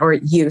little bit, or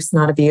use,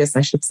 not abuse,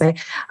 I should say,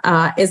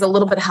 is a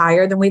little bit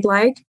higher than we'd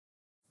like,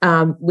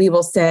 we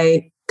will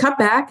say, cut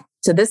back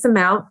to this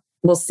amount.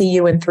 We'll see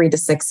you in 3 to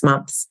 6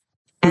 months.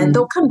 and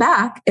they'll come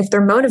back if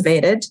they're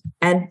motivated,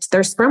 and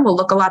their sperm will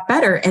look a lot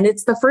better. And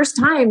it's the first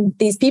time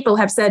these people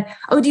have said,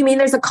 oh, do you mean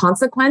there's a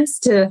consequence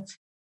to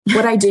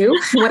what I do,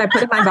 what I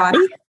put in my body?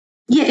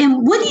 Yeah.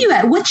 And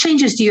what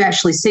changes do you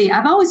actually see?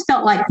 I've always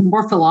felt like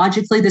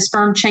morphologically the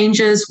sperm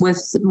changes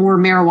with more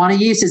marijuana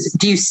use.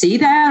 Do you see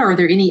that? Or are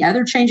there any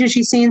other changes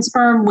you see in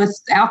sperm with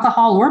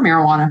alcohol or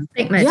marijuana?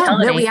 Yeah,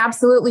 no, we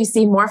absolutely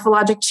see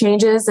morphologic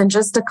changes and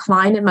just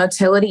decline in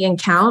motility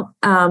and count.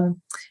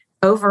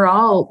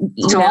 Overall.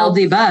 So all of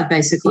the above,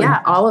 basically.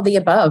 Yeah, all of the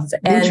above.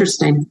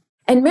 Interesting.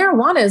 And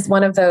marijuana is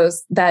one of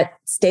those that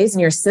stays in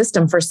your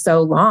system for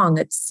so long.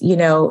 It's,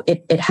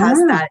 it has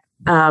that,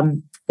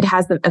 it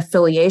has the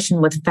affiliation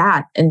with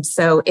fat. And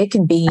so it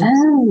can be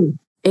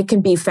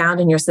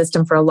found in your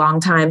system for a long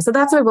time. So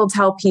that's why we'll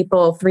tell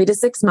people 3 to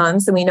 6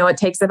 months. And we know it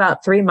takes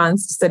about 3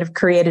 months to sort of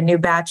create a new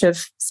batch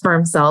of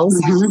sperm cells.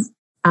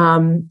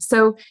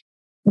 So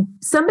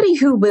somebody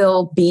who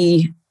will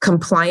be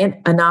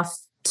compliant enough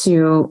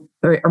to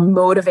or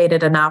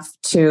motivated enough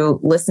to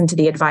listen to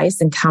the advice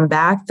and come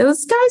back,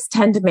 those guys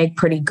tend to make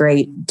pretty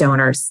great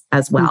donors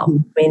as well.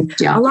 I mean,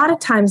 a lot of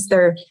times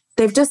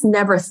they've just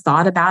never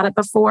thought about it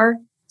before.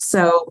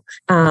 So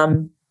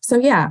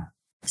yeah.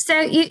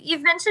 So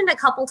you've mentioned a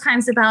couple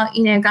times about,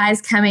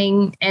 guys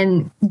coming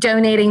and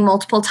donating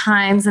multiple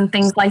times and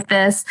things like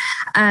this.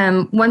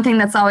 One thing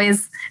that's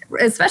always,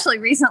 especially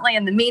recently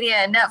in the media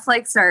and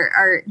Netflix,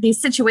 are these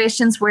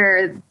situations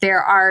where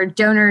there are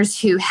donors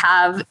who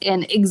have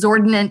an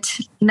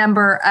exorbitant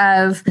number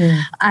of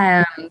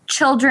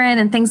children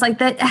and things like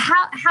that.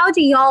 How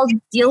do y'all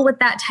deal with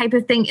that type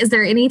of thing? Is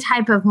there any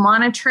type of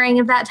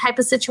monitoring of that type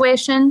of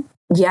situation?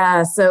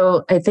 Yeah,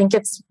 so I think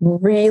it's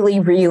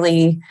really,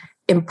 really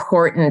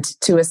important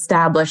to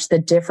establish the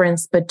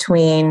difference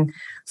between,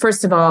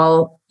 first of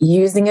all,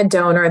 using a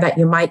donor that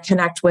you might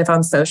connect with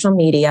on social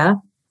media.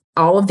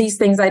 All of these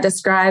things I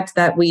described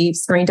that we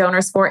screen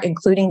donors for,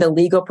 including the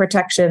legal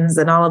protections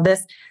and all of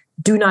this,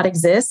 do not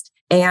exist.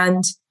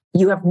 And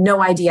you have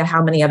no idea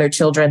how many other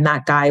children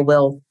that guy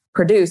will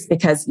produce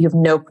because you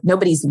have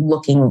nobody's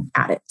looking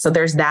at it. So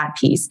there's that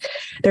piece.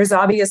 There's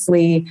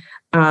obviously,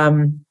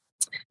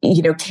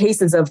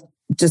 cases of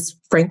just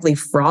frankly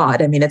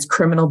fraud. I mean, it's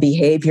criminal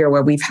behavior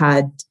where we've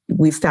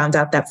found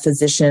out that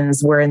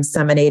physicians were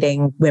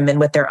inseminating women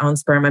with their own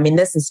sperm. I mean,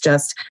 this is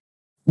just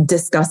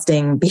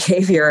disgusting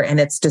behavior and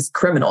it's just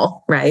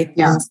criminal, right?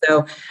 Yeah. And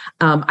so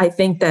I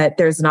think that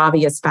there's an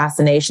obvious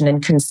fascination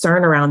and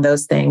concern around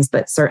those things,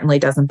 but certainly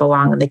doesn't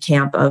belong in the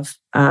camp of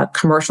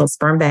commercial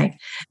sperm bank.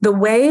 The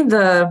way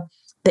the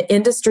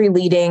industry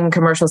leading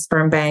commercial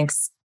sperm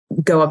banks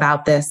go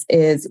about this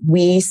is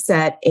we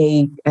set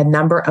a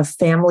number of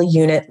family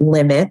unit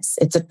limits.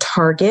 It's a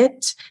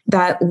target.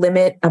 That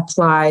limit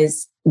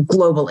applies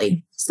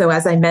globally. So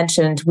as I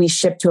mentioned, we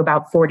ship to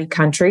about 40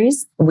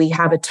 countries. We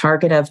have a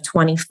target of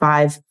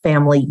 25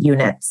 family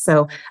units.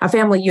 So a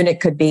family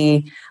unit could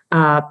be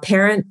a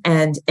parent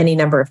and any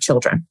number of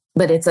children,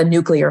 but it's a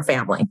nuclear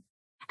family.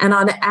 And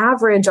on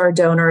average, our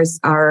donors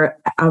are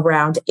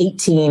around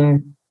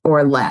 18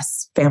 or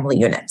less family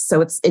units. So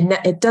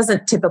it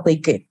doesn't typically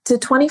get to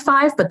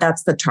 25, but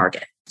that's the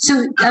target.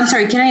 So I'm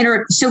sorry, can I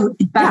interrupt? So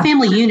by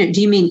family unit, do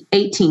you mean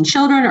 18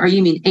 children or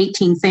you mean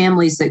 18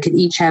 families that could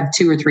each have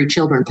 2 or 3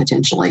 children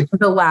potentially?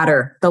 The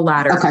latter.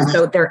 Okay.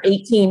 So there are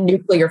 18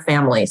 nuclear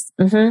families.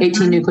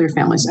 18 nuclear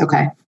families.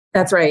 Okay.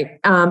 That's right.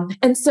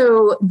 And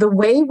so the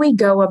way we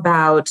go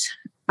about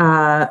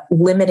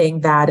limiting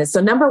that is, so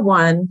number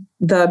one,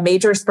 the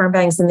major sperm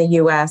banks in the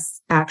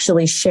U.S.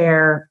 actually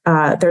share,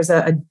 there's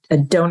a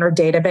donor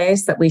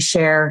database that we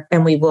share,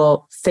 and we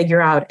will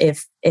figure out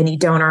if any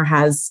donor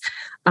has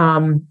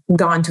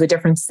gone to a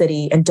different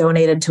city and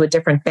donated to a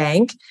different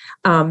bank,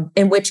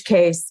 in which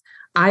case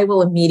I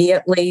will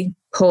immediately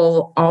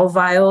pull all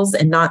vials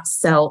and not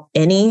sell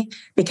any,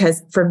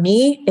 because for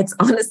me, it's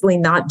honestly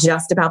not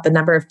just about the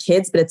number of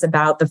kids, but it's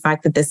about the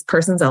fact that this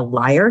person's a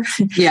liar.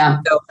 Yeah.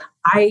 So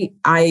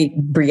I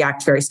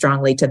react very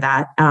strongly to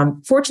that.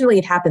 Fortunately,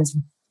 it happens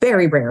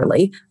very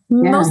rarely,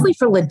 mostly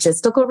for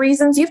logistical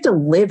reasons. You have to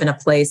live in a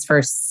place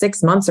for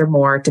 6 months or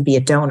more to be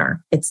a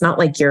donor. It's not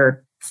like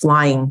you're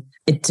flying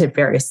into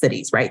various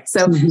cities, right?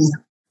 So,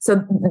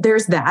 so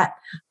there's that.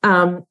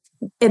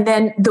 And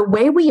then the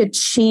way we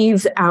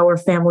achieve our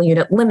family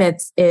unit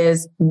limits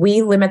is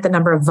we limit the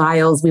number of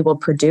vials we will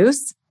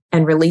produce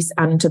and release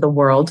out into the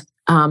world.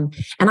 And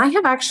I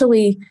have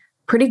actually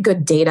pretty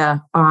good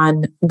data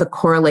on the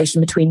correlation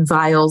between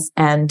vials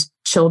and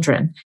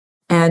children.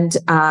 And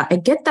I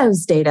get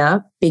those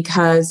data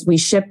because we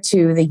ship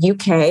to the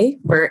UK,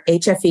 where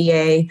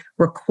HFEA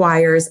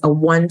requires a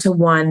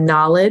 1-to-1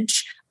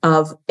 knowledge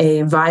of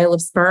a vial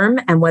of sperm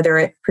and whether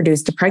it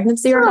produced a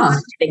pregnancy or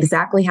not,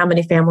 exactly how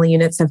many family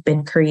units have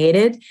been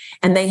created.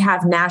 And they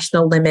have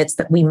national limits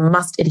that we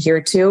must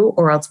adhere to,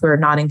 or else we're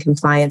not in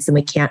compliance and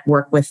we can't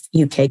work with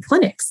UK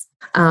clinics.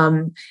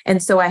 And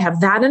so I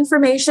have that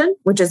information,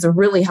 which is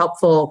really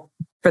helpful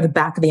for the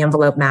back of the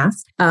envelope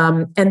math.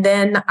 And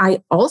then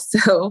I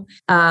also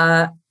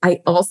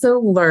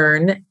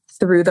learn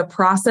through the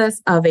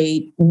process of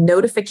a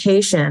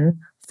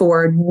notification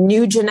for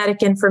new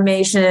genetic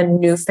information,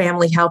 new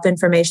family health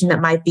information that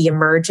might be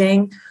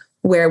emerging,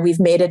 where we've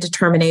made a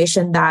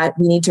determination that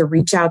we need to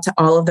reach out to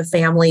all of the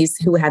families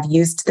who have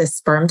used this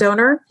sperm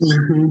donor.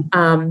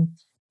 Mm-hmm.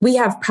 We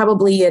have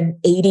probably an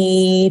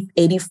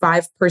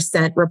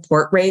 85%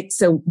 report rate.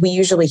 So we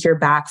usually hear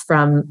back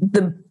from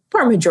the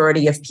far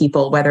majority of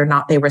people, whether or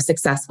not they were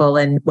successful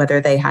and whether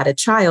they had a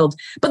child.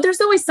 But there's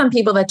always some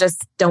people that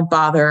just don't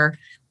bother,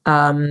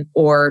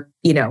 or,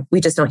 we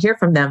just don't hear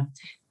from them.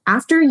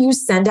 After you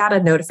send out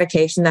a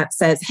notification that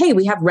says, hey,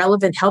 we have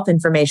relevant health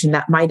information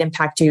that might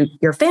impact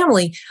your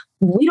family,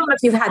 we don't know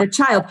if you've had a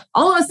child.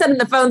 All of a sudden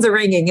the phones are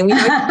ringing and we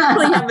know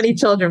exactly how many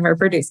children were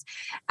produced.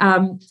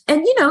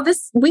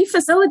 We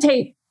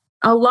facilitate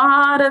a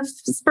lot of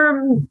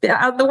sperm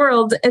out in the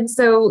world. And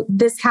so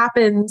this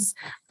happens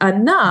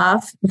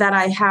enough that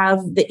I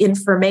have the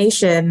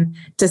information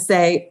to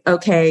say,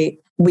 okay,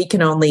 we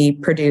can only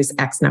produce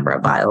X number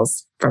of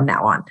vials from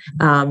now on.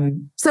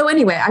 So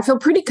anyway, I feel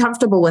pretty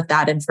comfortable with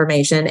that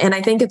information. And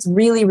I think it's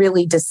really,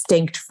 really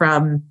distinct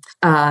from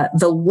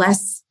the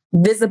less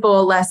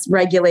visible, less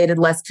regulated,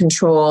 less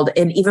controlled.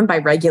 And even by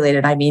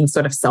regulated, I mean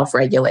sort of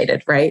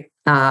self-regulated, right?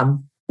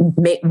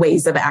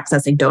 Ways of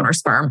accessing donor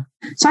sperm.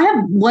 So I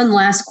have one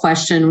last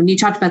question. When you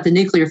talked about the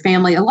nuclear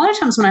family, a lot of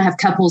times when I have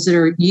couples that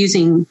are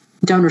using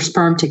donor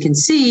sperm to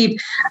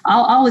conceive,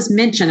 I'll always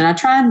mention, and I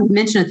try and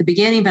mention at the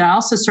beginning, but I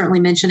also certainly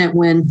mention it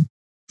when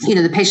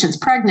the patient's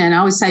pregnant. I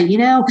always say,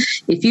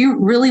 if you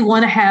really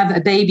want to have a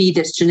baby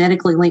that's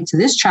genetically linked to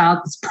this child,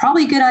 it's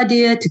probably a good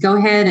idea to go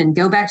ahead and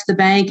go back to the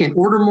bank and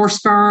order more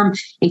sperm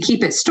and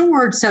keep it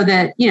stored so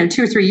that, 2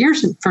 or 3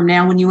 years from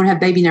now, when you want to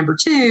have baby number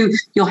 2,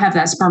 you'll have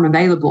that sperm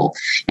available.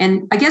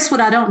 And I guess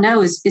what I don't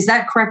know is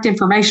that correct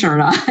information or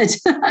not?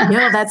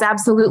 No, that's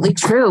absolutely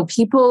true.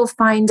 People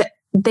find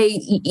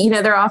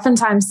they're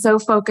oftentimes so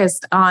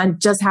focused on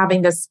just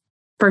having this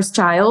first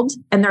child,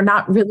 and they're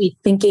not really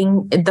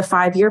thinking the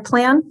 5-year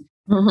plan.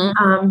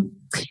 Mm-hmm.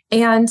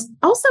 And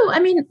also,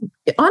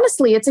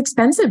 honestly, it's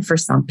expensive for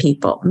some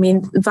people.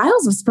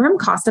 Vials of sperm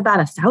cost about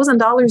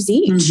 $1,000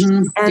 each.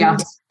 Mm-hmm.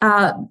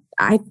 And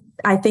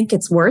I think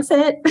it's worth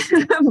it,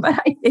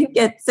 but I think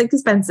it's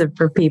expensive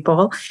for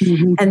people.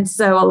 Mm-hmm. And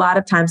so a lot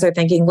of times they're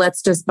thinking,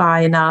 let's just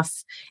buy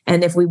enough.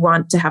 And if we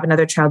want to have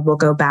another child, we'll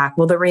go back.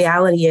 Well, the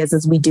reality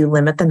is we do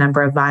limit the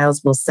number of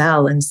vials we'll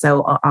sell. And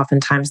so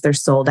oftentimes they're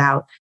sold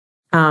out.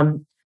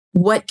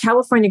 What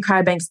California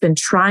Cryobank's been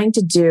trying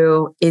to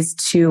do is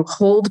to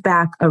hold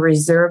back a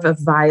reserve of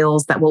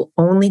vials that will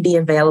only be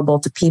available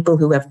to people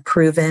who have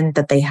proven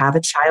that they have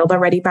a child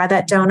already by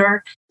that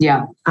donor.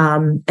 Yeah.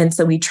 And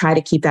so we try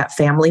to keep that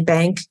family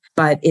bank,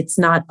 but it's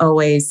not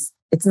always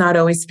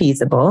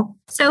feasible.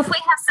 So if we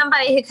have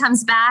somebody who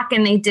comes back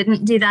and they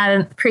didn't do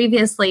that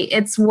previously,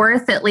 it's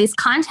worth at least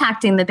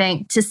contacting the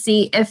bank to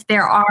see if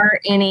there are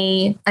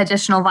any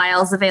additional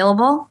vials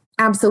available.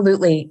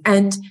 Absolutely.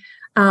 And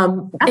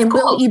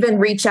we'll even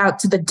reach out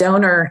to the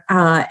donor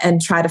and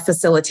try to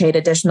facilitate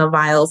additional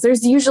vials.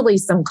 There's usually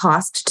some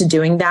cost to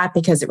doing that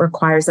because it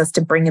requires us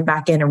to bring him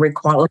back in and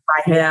requalify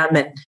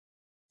him.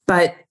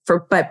 But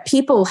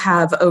people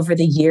have over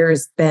the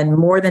years been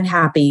more than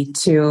happy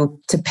to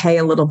pay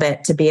a little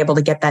bit to be able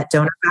to get that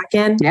donor back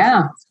in.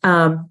 Yeah.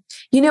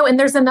 And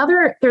there's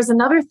another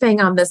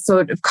thing on this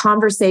sort of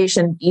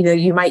conversation.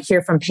 You might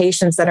hear from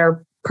patients that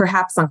are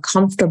perhaps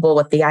uncomfortable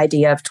with the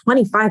idea of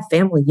 25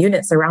 family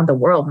units around the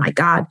world. My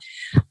God.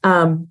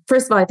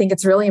 First of all, I think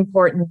it's really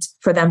important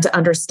for them to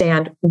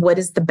understand what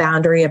is the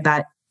boundary of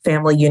that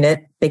family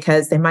unit,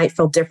 because they might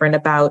feel different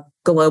about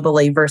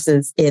globally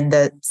versus in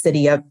the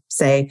city of,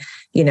 say,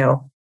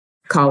 Denver,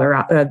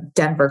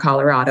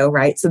 Colorado,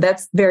 right? So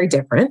that's very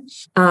different.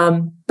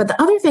 But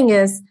the other thing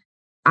is,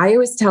 I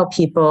always tell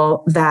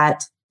people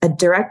that a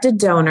directed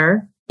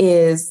donor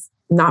is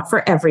not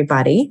for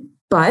everybody,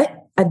 but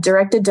a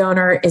directed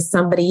donor is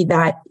somebody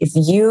that if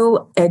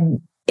you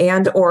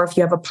or if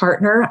you have a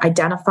partner,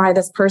 identify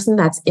this person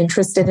that's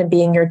interested in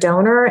being your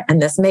donor,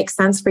 and this makes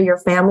sense for your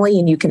family,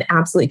 and you can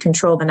absolutely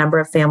control the number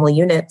of family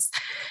units.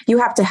 You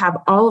have to have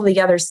all of the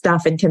other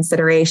stuff in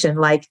consideration,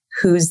 like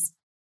who is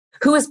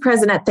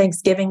present at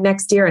Thanksgiving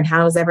next year and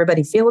how does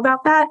everybody feel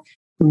about that?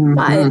 Mm-hmm.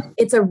 But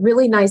it's a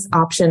really nice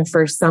option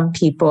for some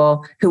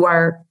people who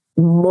are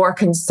more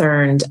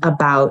concerned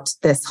about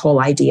this whole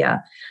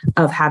idea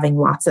of having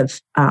lots of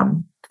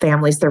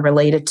families they're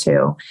related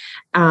to.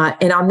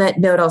 And on that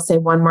note, I'll say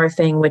one more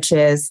thing, which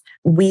is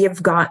we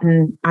have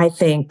gotten, I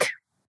think,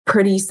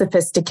 pretty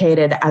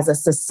sophisticated as a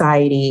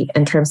society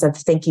in terms of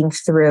thinking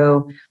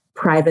through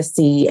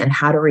privacy and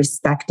how to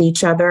respect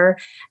each other.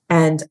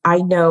 And I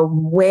know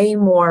way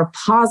more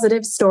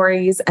positive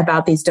stories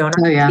about these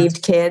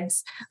donor-conceived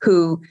kids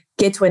who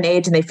get to an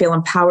age and they feel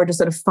empowered to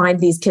sort of find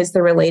these kids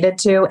they're related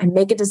to and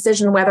make a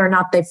decision whether or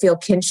not they feel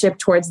kinship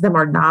towards them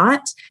or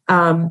not,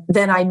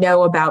 than I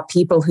know about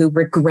people who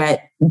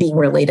regret being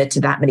related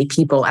to that many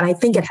people. And I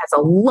think it has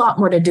a lot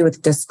more to do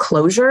with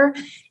disclosure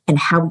and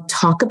how we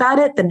talk about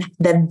it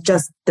than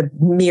just the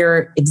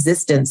mere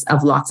existence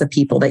of lots of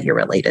people that you're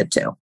related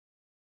to.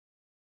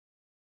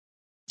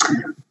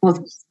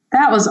 Well,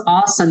 That was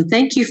awesome.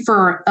 Thank you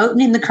for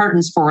opening the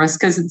curtains for us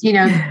because,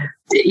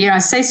 I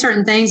say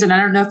certain things and I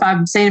don't know if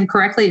I'm saying them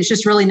correctly. It's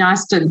just really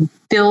nice to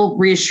feel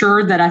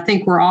reassured that I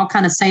think we're all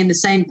kind of saying the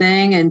same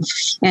thing.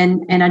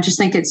 And I just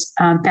think it's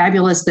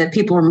fabulous that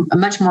people are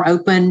much more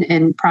open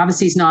and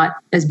privacy is not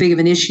as big of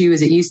an issue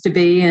as it used to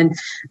be. And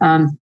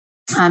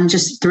I'm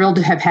just thrilled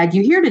to have had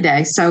you here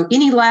today. So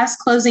any last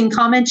closing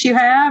comments you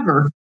have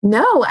or?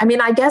 No, I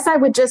mean, I guess I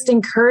would just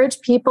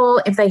encourage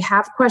people, if they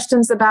have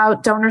questions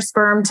about donor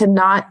sperm, to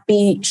not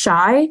be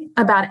shy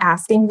about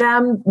asking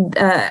them.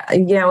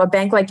 A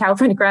bank like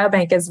California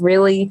Cryobank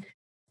really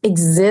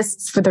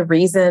exists for the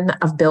reason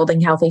of building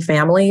healthy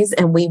families,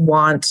 and we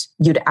want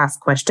you to ask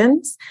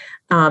questions.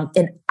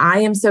 And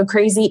I am so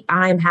crazy.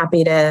 I'm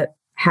happy to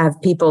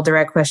have people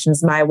direct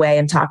questions my way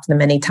and talk to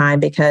them anytime,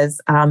 because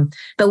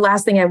the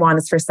last thing I want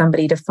is for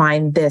somebody to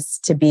find this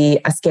to be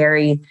a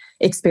scary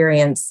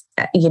experience.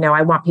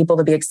 I want people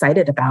to be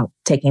excited about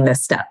taking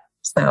this step.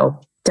 So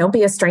don't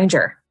be a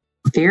stranger.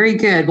 Very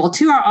good. Well,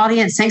 to our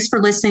audience, thanks for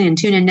listening and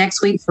tune in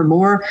next week for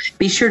more.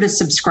 Be sure to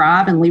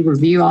subscribe and leave a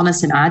review on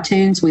us in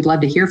iTunes. We'd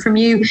love to hear from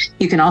you.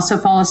 You can also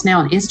follow us now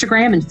on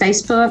Instagram and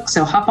Facebook.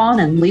 So hop on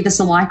and leave us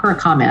a like or a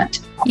comment.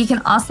 You can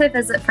also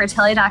visit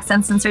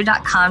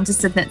fertilitydocsuncensored.com to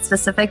submit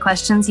specific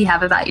questions you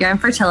have about your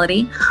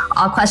infertility.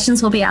 All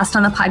questions will be asked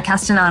on the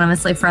podcast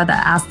anonymously for the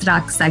Ask the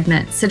Doc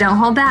segment. So don't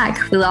hold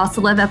back. We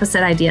also love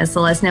episode ideas,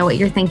 so let us know what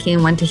you're thinking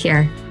and want to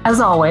hear. As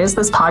always,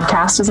 this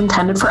podcast is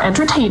intended for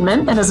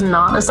entertainment and is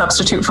not a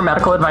substitute for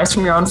medical advice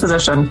from your own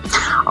physician.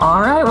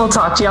 All right, we'll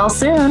talk to y'all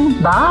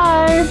soon.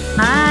 Bye.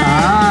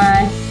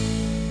 Bye. Bye.